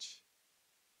heart.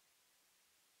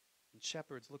 And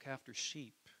shepherds look after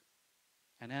sheep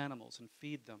and animals and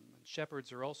feed them. And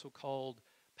shepherds are also called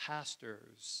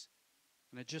pastors.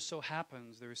 And it just so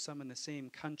happens there are some in the same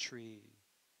country.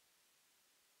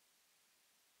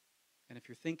 And if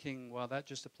you're thinking, well, that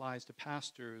just applies to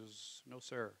pastors, no,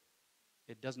 sir.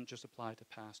 It doesn't just apply to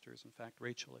pastors. In fact,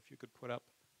 Rachel, if you could put up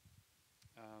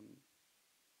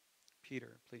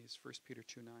Peter, please, 1 Peter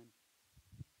 2:9.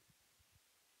 It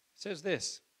says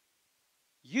this,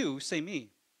 you, say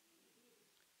me,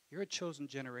 you're a chosen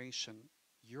generation,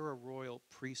 you're a royal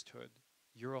priesthood,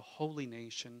 you're a holy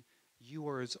nation, you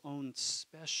are his own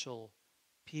special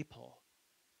people,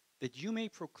 that you may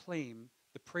proclaim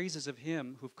the praises of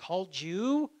him who've called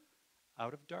you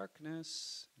out of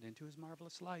darkness and into his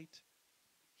marvelous light.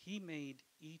 He made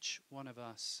each one of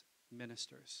us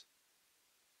ministers.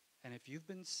 And if you've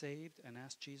been saved and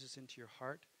asked Jesus into your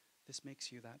heart, this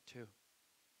makes you that too.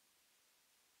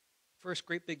 First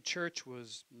great big church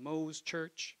was Mo's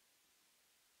church.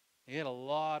 He had a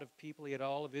lot of people. He had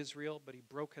all of Israel, but he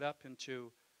broke it up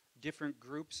into different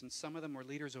groups, and some of them were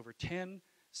leaders over 10,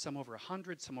 some over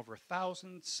 100, some over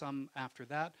 1,000, some after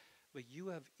that. But you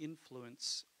have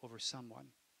influence over someone.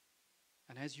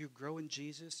 And as you grow in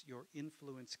Jesus, your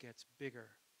influence gets bigger.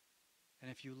 And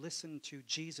if you listen to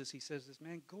Jesus, he says this,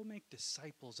 man, go make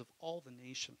disciples of all the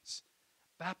nations.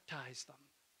 Baptize them.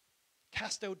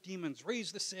 Cast out demons.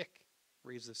 Raise the sick.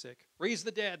 Raise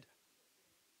the dead.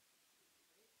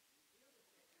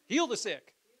 Heal the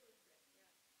sick.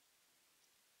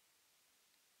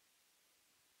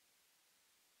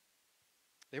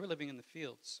 They were living in the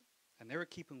fields, and they were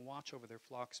keeping watch over their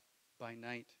flocks by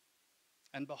night.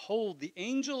 And behold, the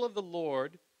angel of the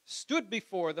Lord stood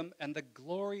before them, and the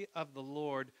glory of the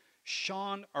Lord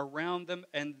shone around them,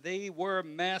 and they were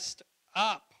messed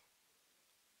up.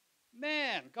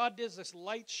 Man, God does this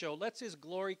light show. Lets his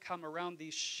glory come around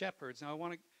these shepherds. Now,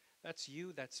 that's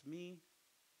you, that's me.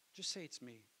 Just say it's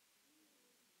me.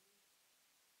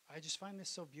 I just find this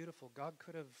so beautiful. God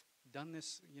could have done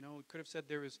this, could have said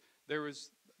there was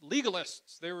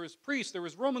legalists, there was priests, there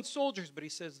was Roman soldiers, but he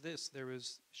says this, there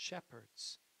was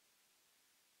shepherds.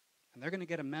 And they're going to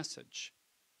get a message.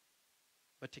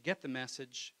 But to get the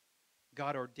message,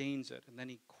 God ordains it, and then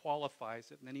he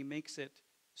qualifies it, and then he makes it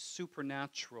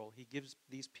supernatural. He gives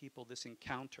these people this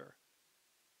encounter.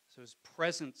 So his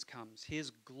presence comes, his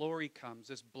glory comes,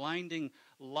 this blinding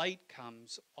light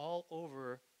comes all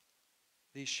over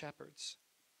these shepherds.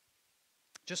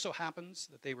 Just so happens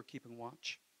that they were keeping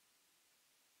watch.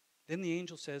 Then the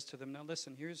angel says to them, now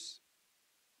listen,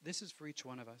 this is for each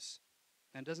one of us.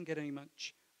 And it doesn't get any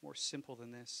much more simple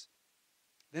than this.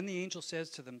 Then the angel says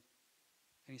to them,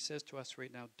 and he says to us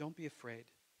right now, don't be afraid.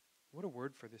 What a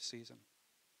word for this season.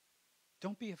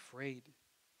 Don't be afraid,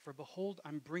 for behold,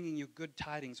 I'm bringing you good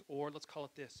tidings, or let's call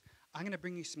it this. I'm going to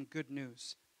bring you some good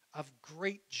news of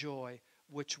great joy,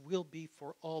 which will be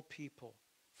for all people.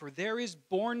 For there is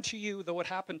born to you, though it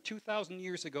happened 2,000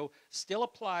 years ago, still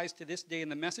applies to this day,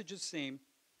 and the message is the same,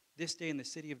 this day in the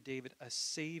city of David, a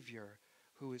Savior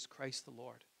who is Christ the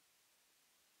Lord.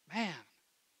 Man,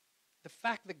 the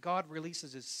fact that God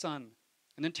releases his Son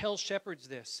and then tells shepherds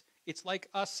this, it's like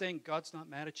us saying, God's not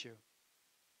mad at you.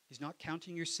 He's not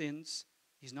counting your sins.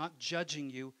 He's not judging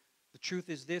you. The truth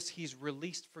is this, he's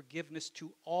released forgiveness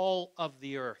to all of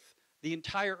the earth. The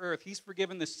entire earth. He's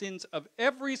forgiven the sins of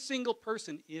every single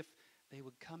person if they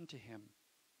would come to him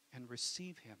and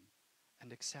receive him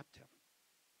and accept him.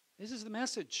 This is the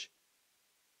message.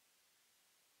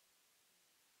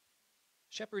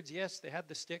 Shepherds, yes, they had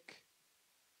the stick,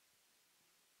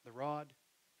 the rod.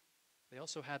 They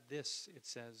also had this, it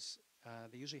says,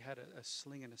 they usually had a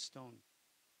sling and a stone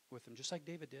with them, just like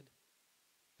David did.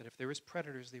 That if there was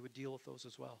predators, they would deal with those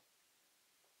as well.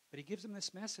 But he gives them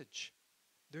this message.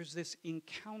 There's this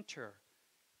encounter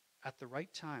at the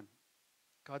right time,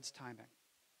 God's timing.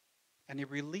 And he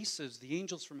releases the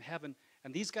angels from heaven.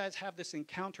 And these guys have this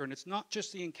encounter. And it's not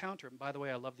just the encounter. And by the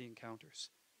way, I love the encounters.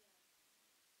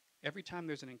 Every time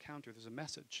there's an encounter, there's a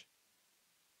message.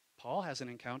 Paul has an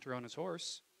encounter on his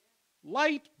horse.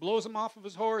 Light blows him off of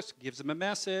his horse, gives him a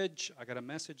message. I got a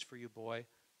message for you, boy.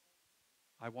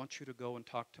 I want you to go and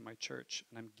talk to my church.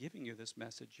 And I'm giving you this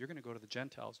message. You're going to go to the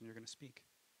Gentiles and you're going to speak.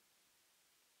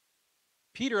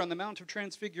 Peter on the Mount of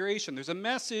Transfiguration. There's a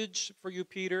message for you,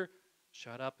 Peter.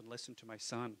 Shut up and listen to my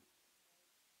son.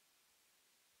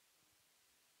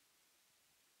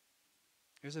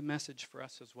 There's a message for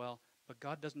us as well. But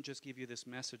God doesn't just give you this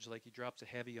message like he drops a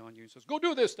heavy on you and says, go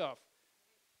do this stuff.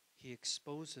 He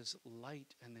exposes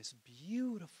light and this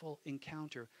beautiful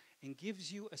encounter and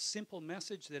gives you a simple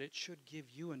message that it should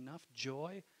give you enough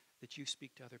joy that you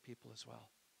speak to other people as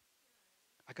well.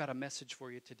 I got a message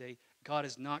for you today. God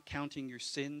is not counting your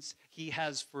sins. He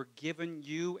has forgiven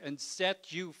you and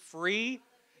set you free.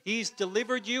 He's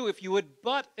delivered you. If you would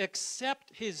but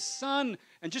accept his son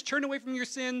and just turn away from your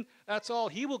sin, that's all.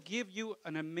 He will give you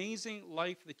an amazing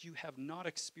life that you have not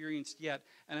experienced yet.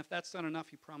 And if that's not enough,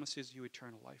 he promises you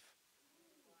eternal life.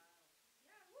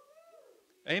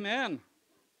 Amen.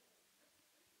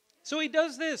 So he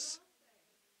does this.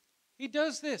 He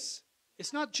does this.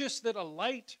 It's not just that a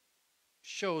light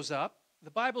shows up.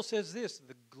 The Bible says this,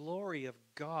 the glory of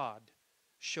God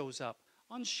shows up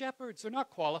on shepherds. They're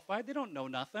not qualified. They don't know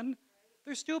nothing.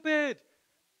 They're stupid.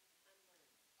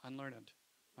 Unlearned,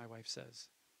 my wife says.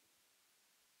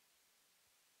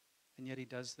 And yet he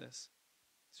does this.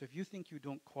 So if you think you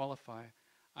don't qualify,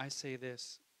 I say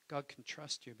this, God can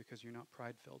trust you because you're not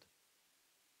pride-filled.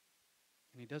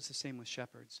 And he does the same with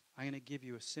shepherds. I'm going to give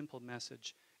you a simple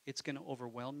message. It's going to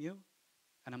overwhelm you.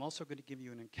 And I'm also going to give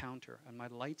you an encounter. And my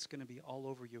light's going to be all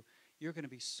over you. You're going to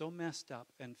be so messed up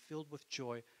and filled with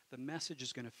joy. The message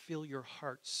is going to fill your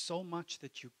heart so much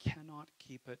that you cannot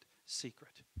keep it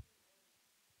secret.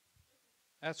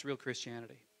 That's real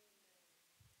Christianity.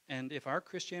 And if our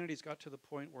Christianity's got to the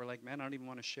point where, like, man, I don't even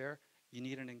want to share, you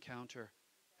need an encounter.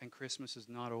 And Christmas is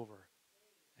not over.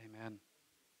 Amen.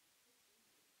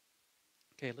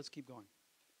 Okay, let's keep going.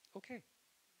 Okay.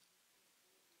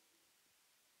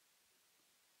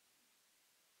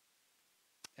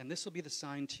 And this will be the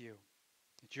sign to you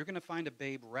that you're going to find a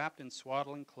babe wrapped in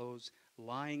swaddling clothes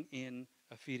lying in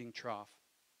a feeding trough.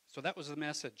 So that was the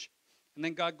message. And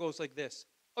then God goes like this.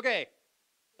 Okay,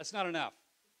 that's not enough.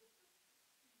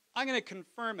 I'm going to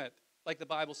confirm it, like the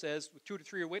Bible says, with 2 to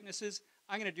 3 witnesses.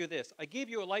 I'm going to do this. I gave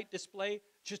you a light display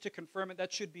just to confirm it.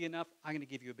 That should be enough. I'm going to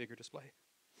give you a bigger display.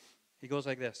 He goes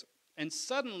like this. And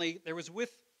suddenly there was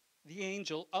with the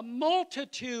angel a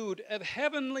multitude of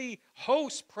heavenly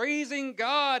hosts praising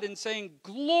God and saying,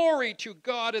 glory to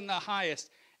God in the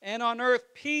highest, and on earth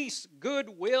peace,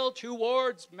 goodwill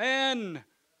towards men.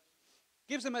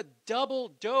 Gives them a double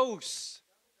dose.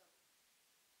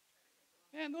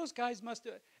 Man, those guys must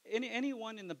have,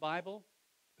 anyone in the Bible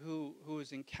who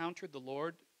has encountered the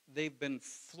Lord, they've been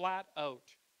flat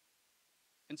out.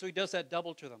 And so he does that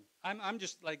double to them. I'm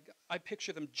just like, I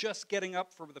picture them just getting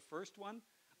up for the first one,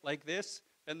 like this,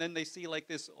 and then they see like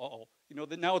this,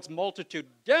 now it's multitude.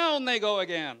 Down they go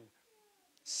again,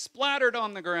 splattered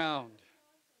on the ground.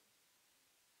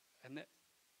 And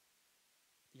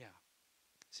yeah.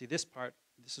 See, this part,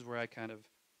 this is where I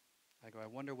go, I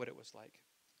wonder what it was like.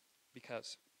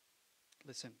 Because,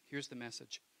 listen, here's the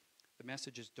message. The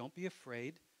message is, don't be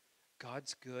afraid.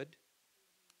 God's good.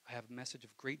 I have a message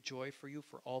of great joy for you,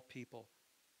 for all people.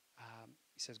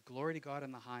 He says, glory to God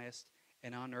in the highest,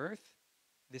 and on earth,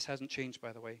 this hasn't changed,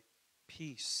 by the way,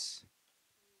 peace,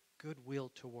 goodwill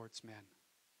towards men.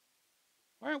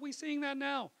 Why aren't we seeing that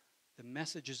now? The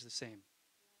message is the same.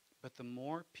 But the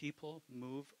more people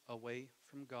move away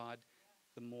from God,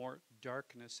 the more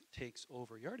darkness takes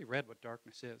over. You already read what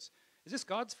darkness is. Is this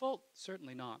God's fault?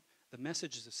 Certainly not. The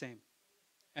message is the same.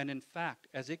 And in fact,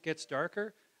 as it gets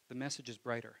darker, the message is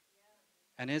brighter.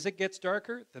 And as it gets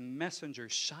darker, the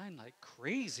messengers shine like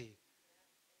crazy.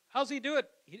 How's he do it?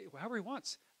 However he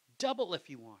wants. Double if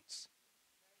he wants.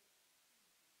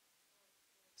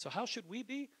 So how should we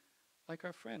be? Like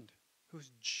our friend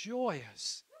who's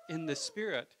joyous in the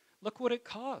Spirit. Look what it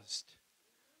caused.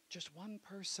 Just one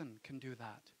person can do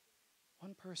that.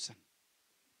 One person.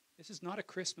 This is not a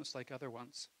Christmas like other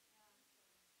ones.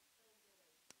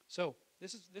 So,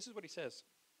 this is what he says.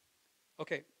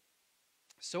 Okay.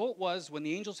 So it was when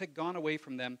the angels had gone away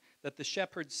from them that the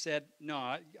shepherds said, no,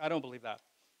 I don't believe that.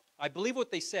 I believe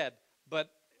what they said,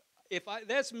 but if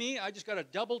that's me, I just got a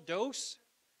double dose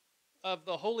of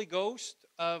the Holy Ghost,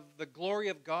 of the glory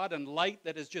of God and light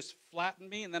that has just flattened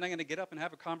me, and then I'm going to get up and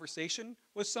have a conversation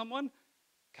with someone?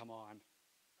 Come on.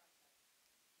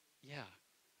 Yeah,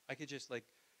 I could just like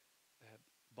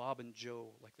Bob and Joe,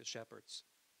 like the shepherds.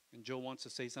 And Joe wants to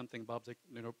say something. Bob's like,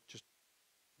 no, just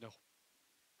no.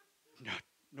 No,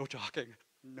 no talking.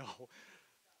 No.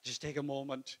 Just take a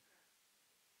moment.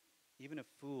 Even a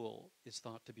fool is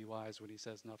thought to be wise when he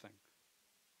says nothing.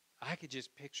 I could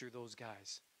just picture those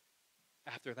guys.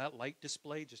 After that light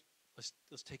display, just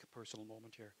let's take a personal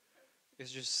moment here.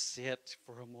 Let's just sit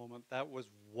for a moment. That was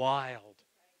wild.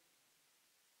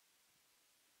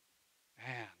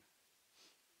 Man.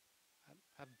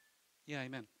 Yeah,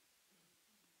 amen.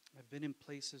 I've been in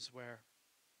places where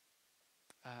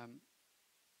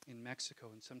in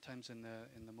Mexico, and sometimes in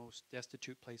the most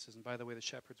destitute places. And by the way, the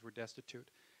shepherds were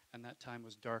destitute, and that time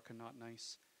was dark and not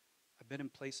nice. I've been in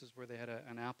places where they had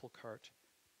an apple cart,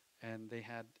 and they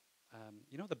had,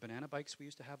 the banana bikes we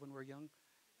used to have when we were young,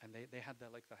 and they had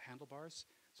the handlebars.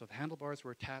 So the handlebars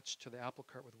were attached to the apple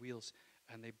cart with wheels,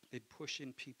 and they'd push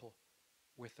in people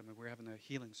with them, and we were having a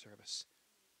healing service.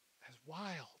 It was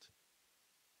wild,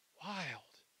 wild.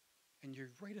 And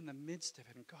you're right in the midst of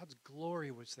it, and God's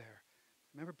glory was there.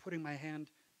 I remember putting my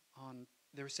hand on,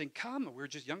 they were saying, come, we were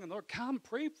just young in the Lord, come,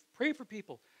 pray for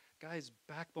people. Guy's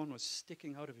backbone was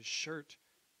sticking out of his shirt,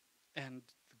 and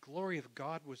the glory of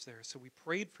God was there. So we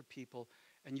prayed for people,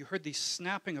 and you heard these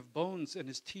snapping of bones, and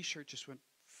his T-shirt just went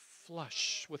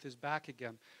flush with his back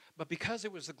again. But because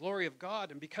it was the glory of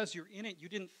God, and because you're in it, you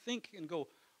didn't think and go,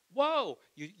 whoa,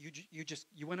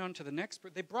 you went on to the next.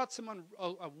 They brought someone,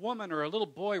 a woman or a little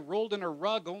boy rolled in a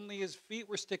rug, only his feet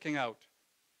were sticking out.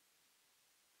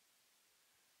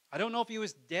 I don't know if he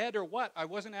was dead or what. I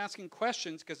wasn't asking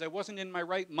questions because I wasn't in my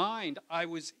right mind. I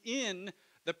was in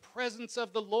the presence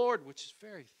of the Lord, which is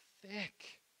very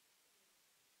thick.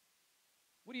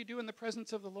 What do you do in the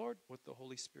presence of the Lord? What the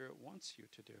Holy Spirit wants you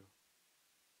to do.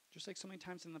 Just like so many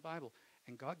times in the Bible.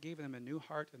 And God gave them a new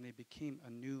heart and they became a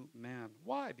new man.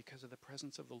 Why? Because of the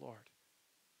presence of the Lord.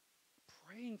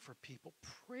 Praying for people,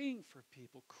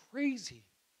 crazy.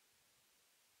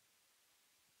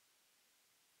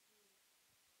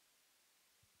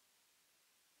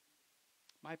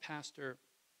 My pastor,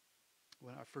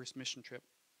 when our first mission trip,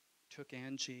 took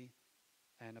Angie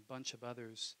and a bunch of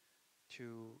others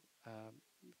to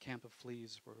Camp of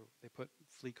Fleas, where they put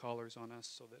flea collars on us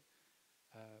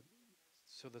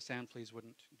so the sand fleas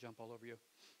wouldn't jump all over you.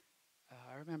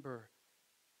 I remember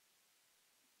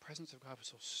the presence of God was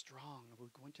so strong. We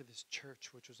would go into this church,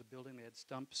 which was a building. They had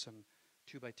stumps and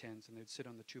 2x10s, and they'd sit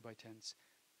on the 2x10s.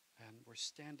 And we're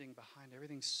standing behind.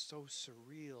 Everything's so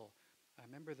surreal. I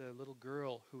remember the little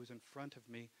girl who was in front of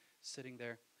me sitting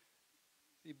there.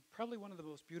 Probably one of the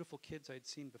most beautiful kids I'd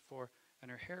seen before.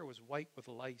 And her hair was white with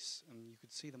lice, and you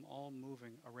could see them all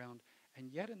moving around.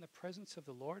 And yet in the presence of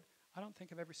the Lord, I don't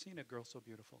think I've ever seen a girl so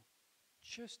beautiful.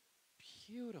 Just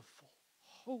beautiful,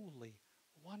 holy,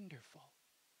 wonderful.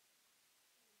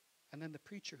 And then the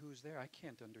preacher who's there, I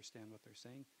can't understand what they're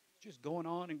saying. Just going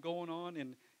on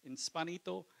in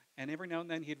Spanito. And every now and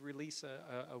then he'd release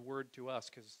a word to us,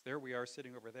 because there we are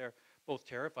sitting over there, both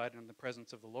terrified in the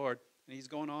presence of the Lord. And he's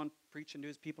going on preaching to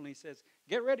his people, and he says,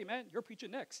 get ready, man, you're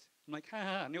preaching next. I'm like, ha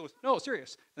ha. And he goes, no,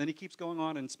 serious. And then he keeps going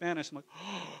on in Spanish. I'm like,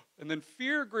 oh. And then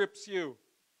fear grips you.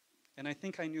 And I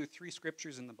think I knew 3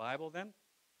 scriptures in the Bible then.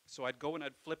 So I'd go and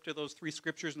I'd flip to those 3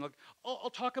 scriptures and look, oh, I'll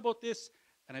talk about this.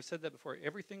 And I've said that before.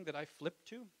 Everything that I flipped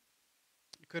to,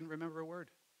 I couldn't remember a word.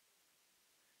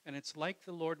 And it's like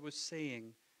the Lord was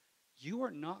saying, you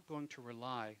are not going to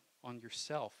rely on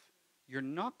yourself. You're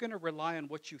not going to rely on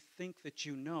what you think that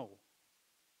you know.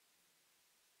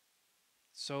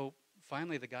 So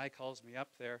finally the guy calls me up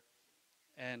there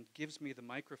and gives me the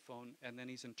microphone, and then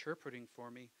he's interpreting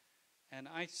for me. And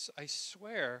I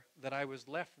swear that I was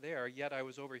left there, yet I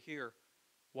was over here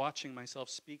watching myself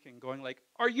speaking, going like,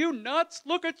 are you nuts?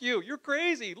 Look at you. You're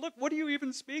crazy. Look, what are you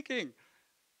even speaking?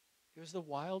 It was the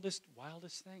wildest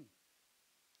thing.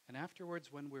 And afterwards,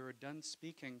 when we were done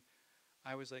speaking,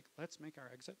 I was like, let's make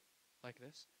our exit like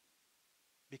this.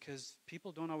 Because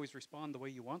people don't always respond the way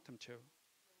you want them to.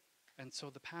 And so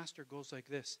the pastor goes like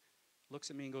this, looks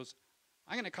at me and goes,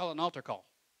 I'm going to call an altar call.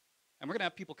 And we're going to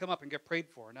have people come up and get prayed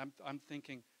for. And I'm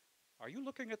thinking, are you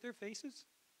looking at their faces?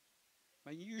 I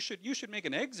mean, you should make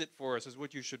an exit for us is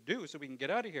what you should do so we can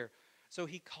get out of here. So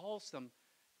he calls them.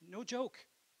 No joke.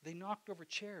 They knocked over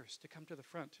chairs to come to the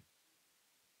front.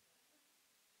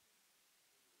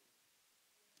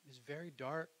 It was very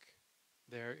dark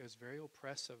there. It was very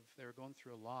oppressive. They were going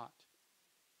through a lot.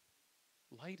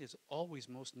 Light is always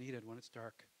most needed when it's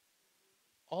dark.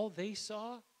 All they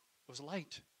saw was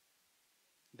light.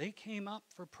 They came up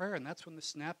for prayer, and that's when the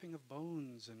snapping of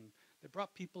bones, and they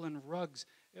brought people in rugs.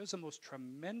 It was the most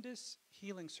tremendous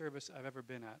healing service I've ever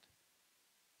been at.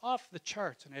 off the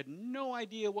charts, and I had no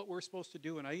idea what we were supposed to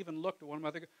do. And I even looked at one of my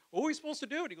other guys, what are we supposed to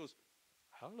do? And he goes,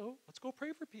 I don't know, let's go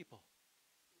pray for people.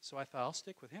 So I thought, I'll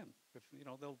stick with him.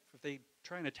 If they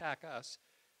try and attack us,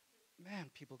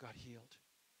 man, people got healed.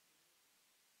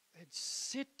 They'd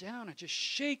sit down and just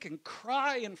shake and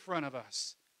cry in front of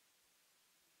us.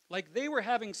 Like they were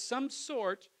having some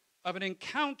sort of an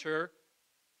encounter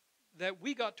that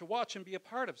we got to watch and be a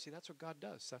part of. See, that's what God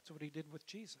does. That's what he did with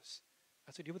Jesus.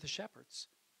 That's what he did with the shepherds.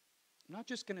 I'm not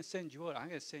just going to send you out. I'm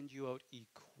going to send you out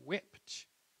equipped.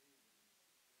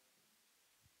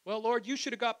 Well, Lord, you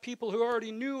should have got people who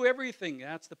already knew everything.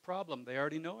 That's the problem. They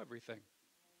already know everything.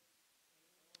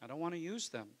 I don't want to use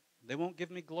them. They won't give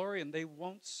me glory, and they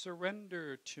won't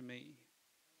surrender to me.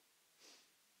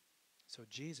 So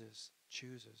Jesus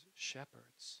chooses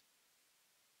shepherds.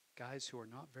 Guys who are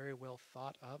not very well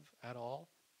thought of at all.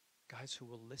 Guys who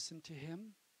will listen to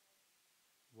him.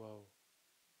 Whoa.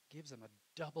 Gives them a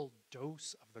double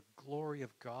dose of the glory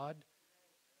of God.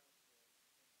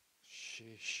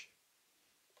 Sheesh.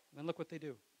 And then look what they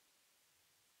do.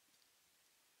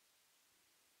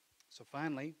 So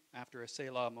finally, after a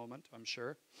Selah moment, I'm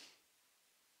sure,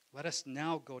 let us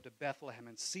now go to Bethlehem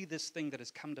and see this thing that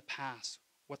has come to pass,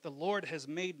 what the Lord has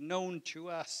made known to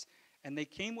us. And they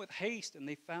came with haste, and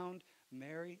they found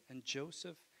Mary and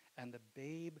Joseph and the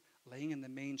babe laying in the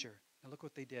manger. Now look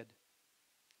what they did.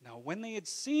 Now when they had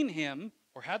seen him,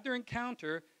 or had their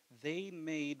encounter, they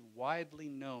made widely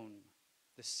known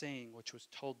the saying which was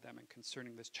told them and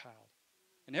concerning this child.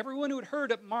 And everyone who had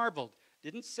heard it marveled.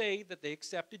 Didn't say that they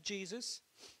accepted Jesus,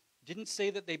 didn't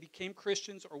say that they became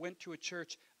Christians or went to a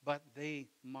church, but they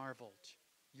marveled.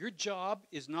 Your job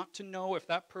is not to know if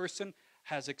that person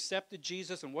has accepted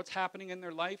Jesus and what's happening in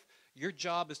their life. Your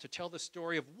job is to tell the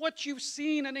story of what you've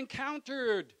seen and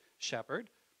encountered,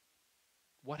 shepherd.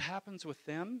 What happens with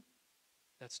them,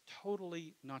 that's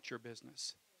totally not your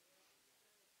business.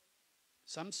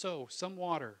 Some sow, some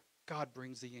water. God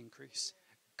brings the increase.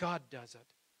 God does it.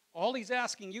 All he's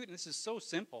asking you, and this is so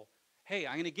simple. Hey,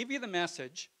 I'm going to give you the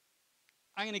message.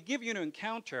 I'm going to give you an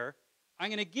encounter. I'm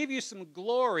going to give you some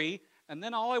glory. And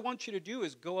then all I want you to do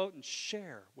is go out and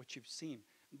share what you've seen.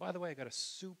 And by the way, I got a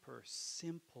super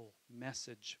simple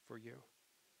message for you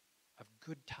of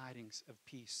good tidings of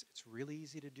peace. It's really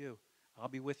easy to do. I'll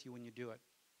be with you when you do it.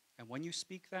 And when you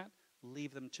speak that,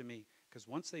 leave them to me. Because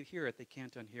once they hear it, they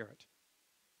can't unhear it.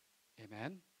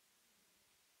 Amen?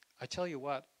 I tell you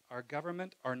what, our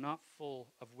government are not full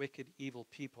of wicked, evil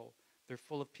people. They're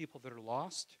full of people that are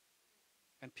lost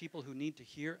and people who need to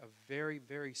hear a very,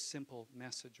 very simple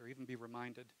message or even be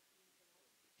reminded.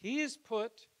 He has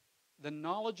put the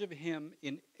knowledge of him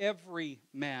in every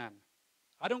man.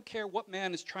 I don't care what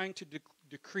man is trying to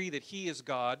decree that he is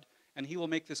God and he will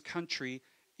make this country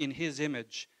in his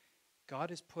image. God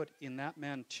has put in that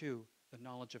man too the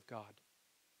knowledge of God.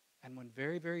 And when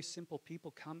very, very simple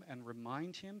people come and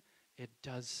remind him, it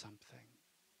does something.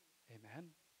 Amen?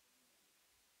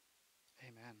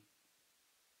 Amen.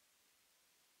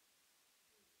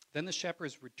 Then the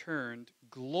shepherds returned,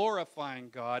 glorifying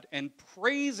God and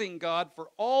praising God for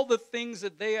all the things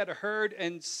that they had heard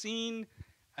and seen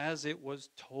as it was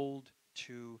told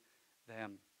to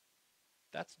them.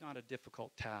 That's not a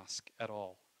difficult task at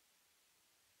all.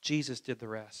 Jesus did the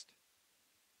rest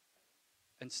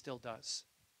and still does.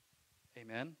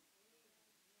 Amen?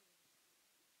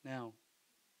 Now,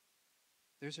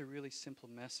 there's a really simple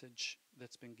message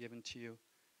that's been given to you.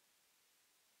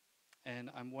 And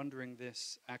I'm wondering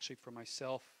this actually for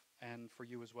myself and for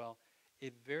you as well.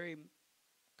 It very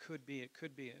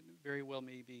well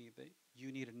may be that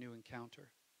you need a new encounter.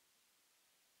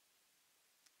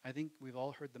 I think we've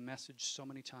all heard the message so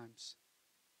many times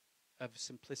of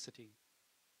simplicity.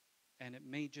 And it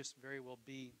may just very well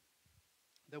be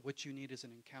that what you need is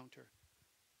an encounter.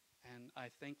 And I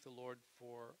thank the Lord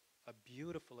for a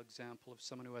beautiful example of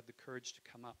someone who had the courage to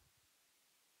come up.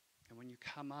 And when you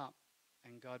come up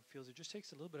and God feels, it just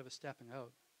takes a little bit of a stepping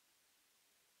out.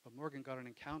 But Morgan got an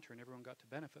encounter and everyone got to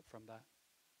benefit from that.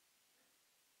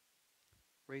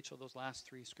 Rachel, those last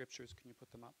 3 scriptures, can you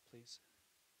put them up, please?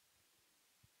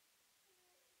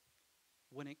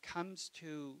 When it comes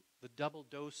to the double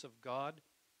dose of God,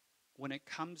 when it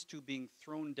comes to being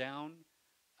thrown down,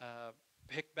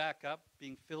 picked back up,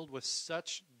 being filled with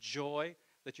such joy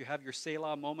that you have your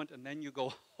Selah moment and then you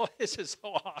go, oh, this is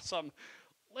so awesome.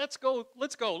 Let's go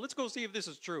see if this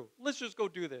is true. Let's just go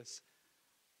do this.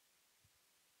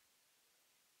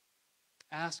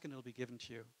 Ask and it'll be given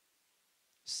to you.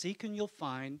 Seek and you'll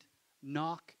find.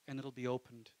 Knock and it'll be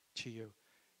opened to you.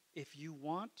 If you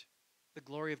want the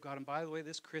glory of God, and by the way,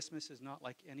 this Christmas is not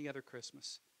like any other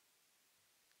Christmas.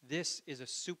 this is a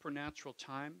supernatural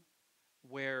time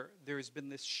where there's been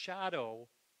this shadow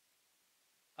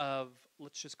of,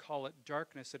 let's just call it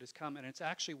darkness, that has come, and it's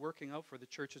actually working out for the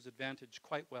church's advantage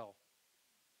quite well.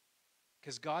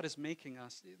 Because God is making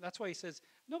us, that's why he says,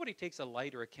 nobody takes a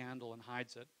light or a candle and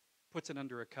hides it, puts it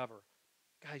under a cover.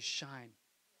 Guys, shine.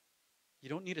 You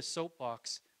don't need a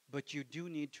soapbox, but you do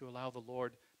need to allow the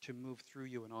Lord to move through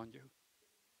you and on you.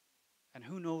 And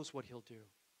who knows what he'll do.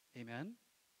 Amen?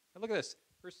 Now look at this,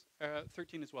 verse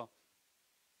 13 as well.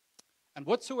 And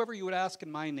whatsoever you would ask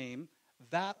in my name,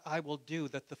 that I will do,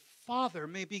 that the Father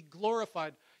may be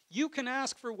glorified. You can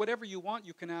ask for whatever you want.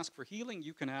 You can ask for healing.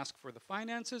 You can ask for the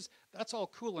finances. That's all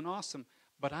cool and awesome.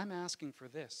 But I'm asking for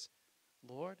this.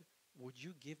 Lord, would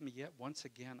you give me yet once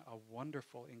again a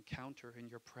wonderful encounter in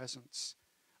your presence?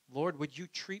 Lord, would you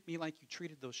treat me like you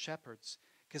treated those shepherds?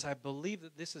 Because I believe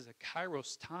that this is a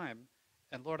Kairos time.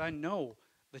 And Lord, I know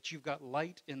that you've got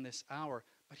light in this hour.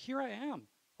 But here I am,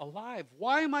 alive.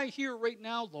 Why am I here right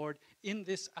now, Lord, in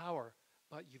this hour?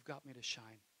 But you've got me to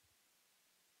shine.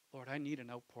 Lord, I need an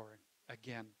outpouring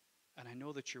again, and I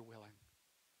know that you're willing.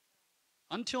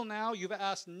 Until now, you've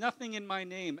asked nothing in my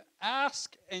name.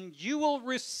 Ask, and you will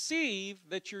receive,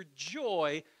 that your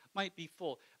joy might be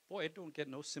full. Boy, it don't get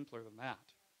no simpler than that.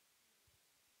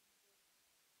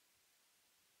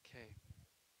 Okay.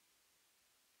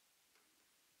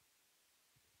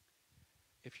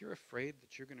 If you're afraid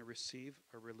that you're going to receive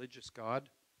a religious God,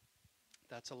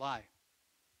 that's a lie.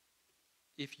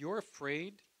 If you're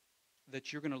afraid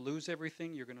that you're going to lose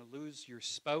everything, you're going to lose your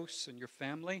spouse and your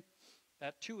family,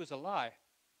 that too is a lie.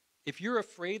 If you're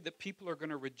afraid that people are going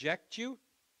to reject you,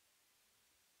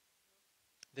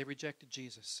 they rejected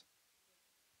Jesus.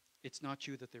 It's not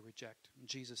you that they reject. And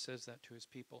Jesus says that to his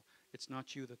people. It's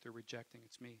not you that they're rejecting,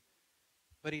 it's me.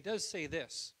 But he does say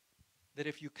this, that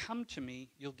if you come to me,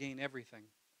 you'll gain everything.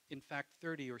 In fact,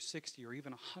 30 or 60 or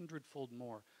even 100-fold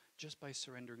more just by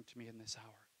surrendering to me in this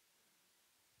hour.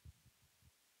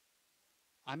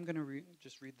 I'm going to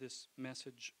just read this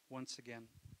message once again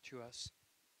to us.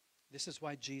 This is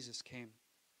why Jesus came.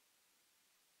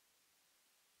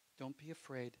 Don't be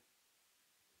afraid.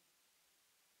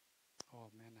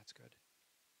 Oh man, that's good.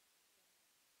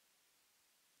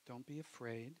 Don't be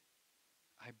afraid.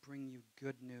 I bring you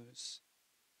good news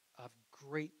of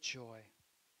great joy.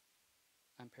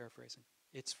 I'm paraphrasing.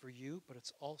 It's for you, but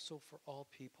it's also for all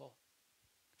people.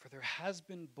 For there has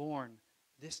been born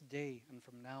this day and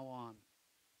from now on,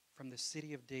 from the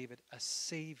city of David, a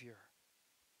Savior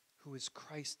who is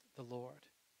Christ the Lord.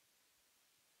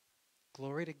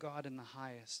 Glory to God in the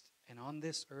highest, and on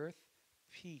this earth,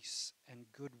 peace and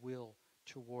goodwill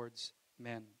towards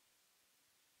men.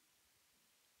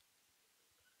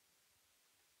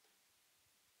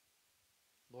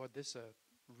 Lord, this is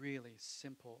a really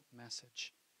simple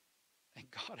message. And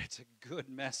God, it's a good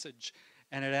message.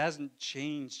 And it hasn't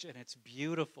changed. And it's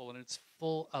beautiful. And it's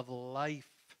full of life.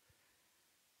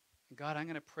 And God, I'm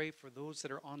going to pray for those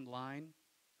that are online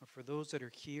or for those that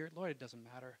are here. Lord, it doesn't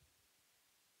matter.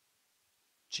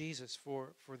 Jesus,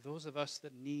 for those of us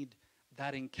that need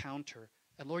that encounter.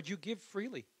 And Lord, you give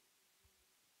freely.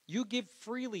 You give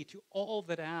freely to all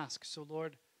that ask. So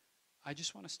Lord, I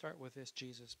just want to start with this,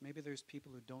 Jesus. Maybe there's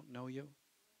people who don't know you.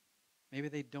 Maybe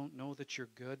they don't know that you're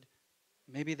good.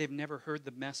 Maybe they've never heard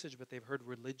the message, but they've heard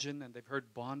religion and they've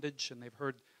heard bondage and they've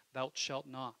heard thou shalt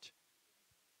not.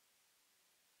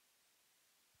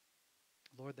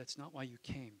 Lord, that's not why you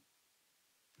came.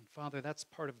 And Father, that's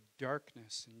part of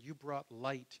darkness, and you brought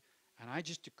light. And I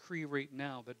just decree right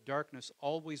now that darkness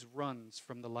always runs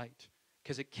from the light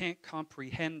because it can't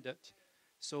comprehend it.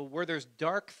 So where there's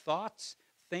dark thoughts,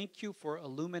 thank you for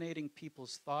illuminating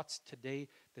people's thoughts today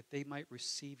that they might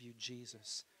receive you,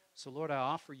 Jesus. So, Lord, I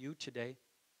offer you today.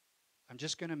 I'm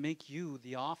just going to make you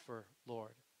the offer,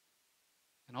 Lord.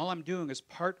 And all I'm doing is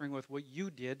partnering with what you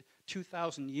did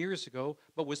 2,000 years ago,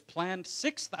 but was planned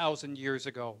 6,000 years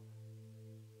ago.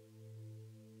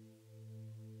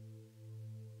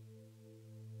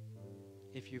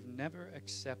 If you've never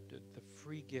accepted the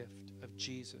free gift of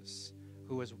Jesus,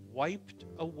 who has wiped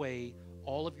away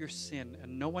all of your sin,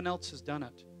 and no one else has done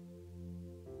it.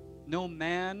 No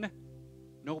man,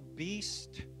 no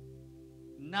beast,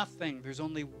 nothing. There's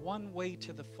only one way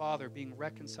to the Father, being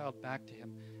reconciled back to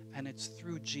him, and it's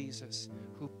through Jesus,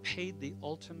 who paid the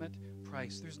ultimate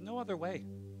price. There's no other way.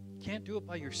 Can't do it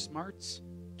by your smarts.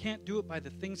 Can't do it by the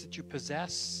things that you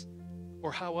possess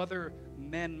or how other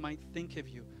men might think of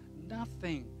you.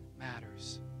 Nothing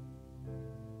matters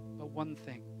but one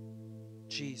thing,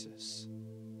 Jesus.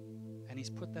 And he's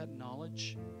put that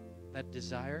knowledge, that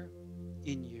desire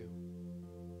in you.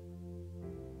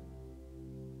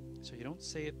 So you don't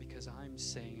say it because I'm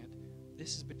saying it.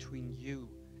 This is between you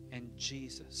and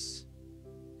Jesus.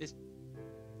 It's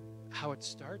how it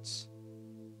starts,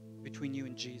 between you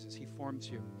and Jesus. He forms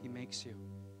you. He makes you.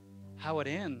 How it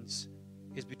ends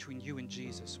is between you and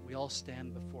Jesus. We all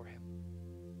stand before him.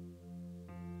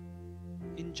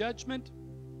 In judgment,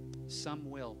 some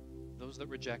will. Those that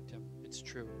reject him, it's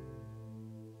true.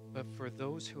 But for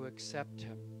those who accept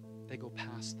him, they go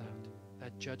past that.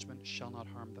 That judgment shall not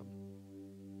harm them.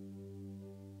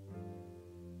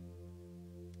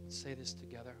 Let's say this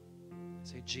together.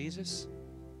 Say, Jesus,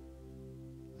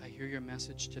 I hear your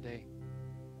message today.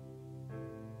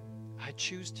 I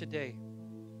choose today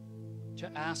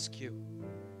to ask you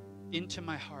into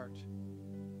my heart.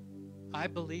 I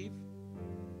believe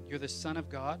you're the Son of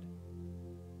God.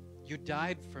 You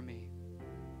died for me.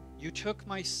 You took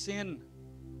my sin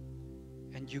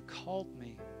and you called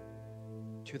me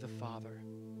to the Father.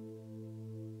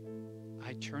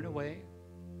 I turn away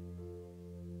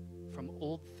from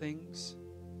old things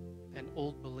and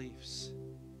old beliefs.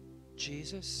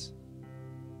 Jesus,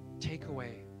 take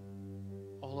away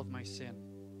all of my sin,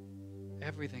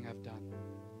 everything I've done.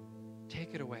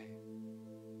 Take it away.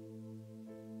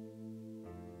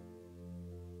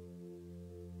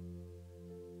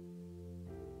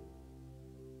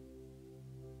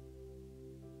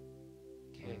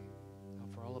 Okay, now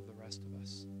for all of the rest of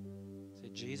us, say,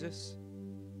 Jesus,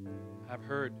 I've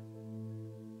heard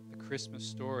the Christmas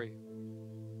story.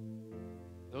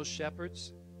 Those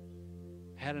shepherds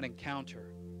had an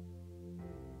encounter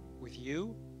with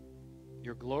you,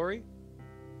 your glory,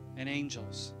 and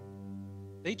angels.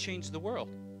 They changed the world.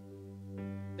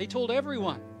 They told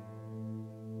everyone.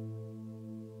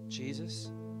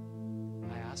 Jesus,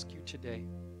 I ask you today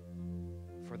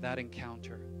for that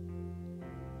encounter,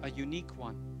 a unique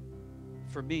one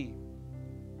for me,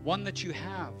 one that you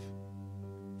have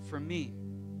for me.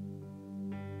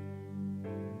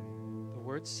 The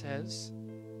word says,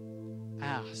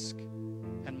 ask,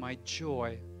 and my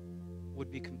joy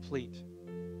would be complete.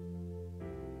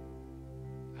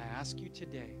 I ask you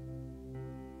today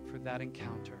for that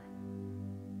encounter.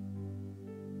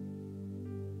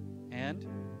 And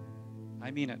I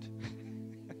mean it.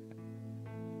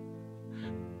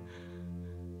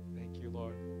 Thank you,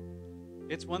 Lord.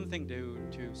 It's one thing to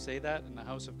say that in the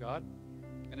house of God,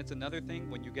 and it's another thing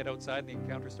when you get outside and the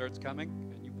encounter starts coming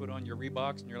and you put on your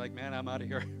Reeboks and you're like, man, I'm out of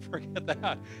here. Forget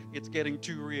that. It's getting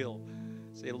too real.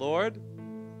 Say, Lord,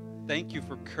 thank you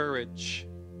for courage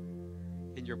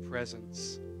in your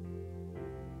presence.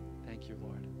 Thank you,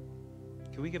 Lord.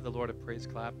 Can we give the Lord a praise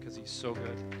clap because he's so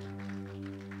good?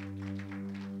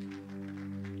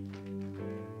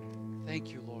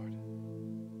 Thank you, Lord.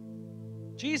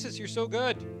 Jesus, you're so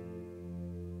good.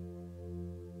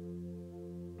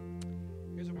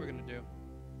 Here's what we're going to do.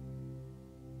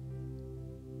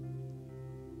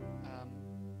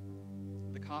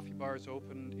 The coffee bar is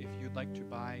open. If you'd like to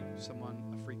buy someone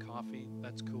a free coffee,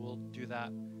 that's cool. Do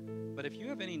that. But if you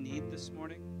have any need this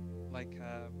morning, like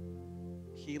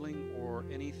healing or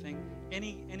anything,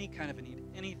 any kind of a need,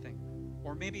 anything,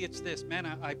 or maybe it's this, man,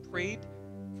 I prayed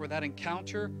for that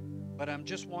encounter, but I'm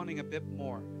just wanting a bit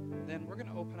more, then we're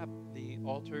going to open up the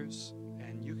altars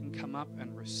and you can come up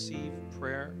and receive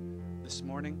prayer this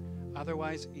morning.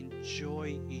 Otherwise,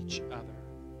 enjoy each other.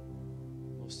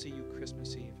 We'll see you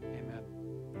Christmas Eve. Amen.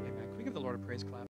 Amen. Can we give the Lord a praise clap?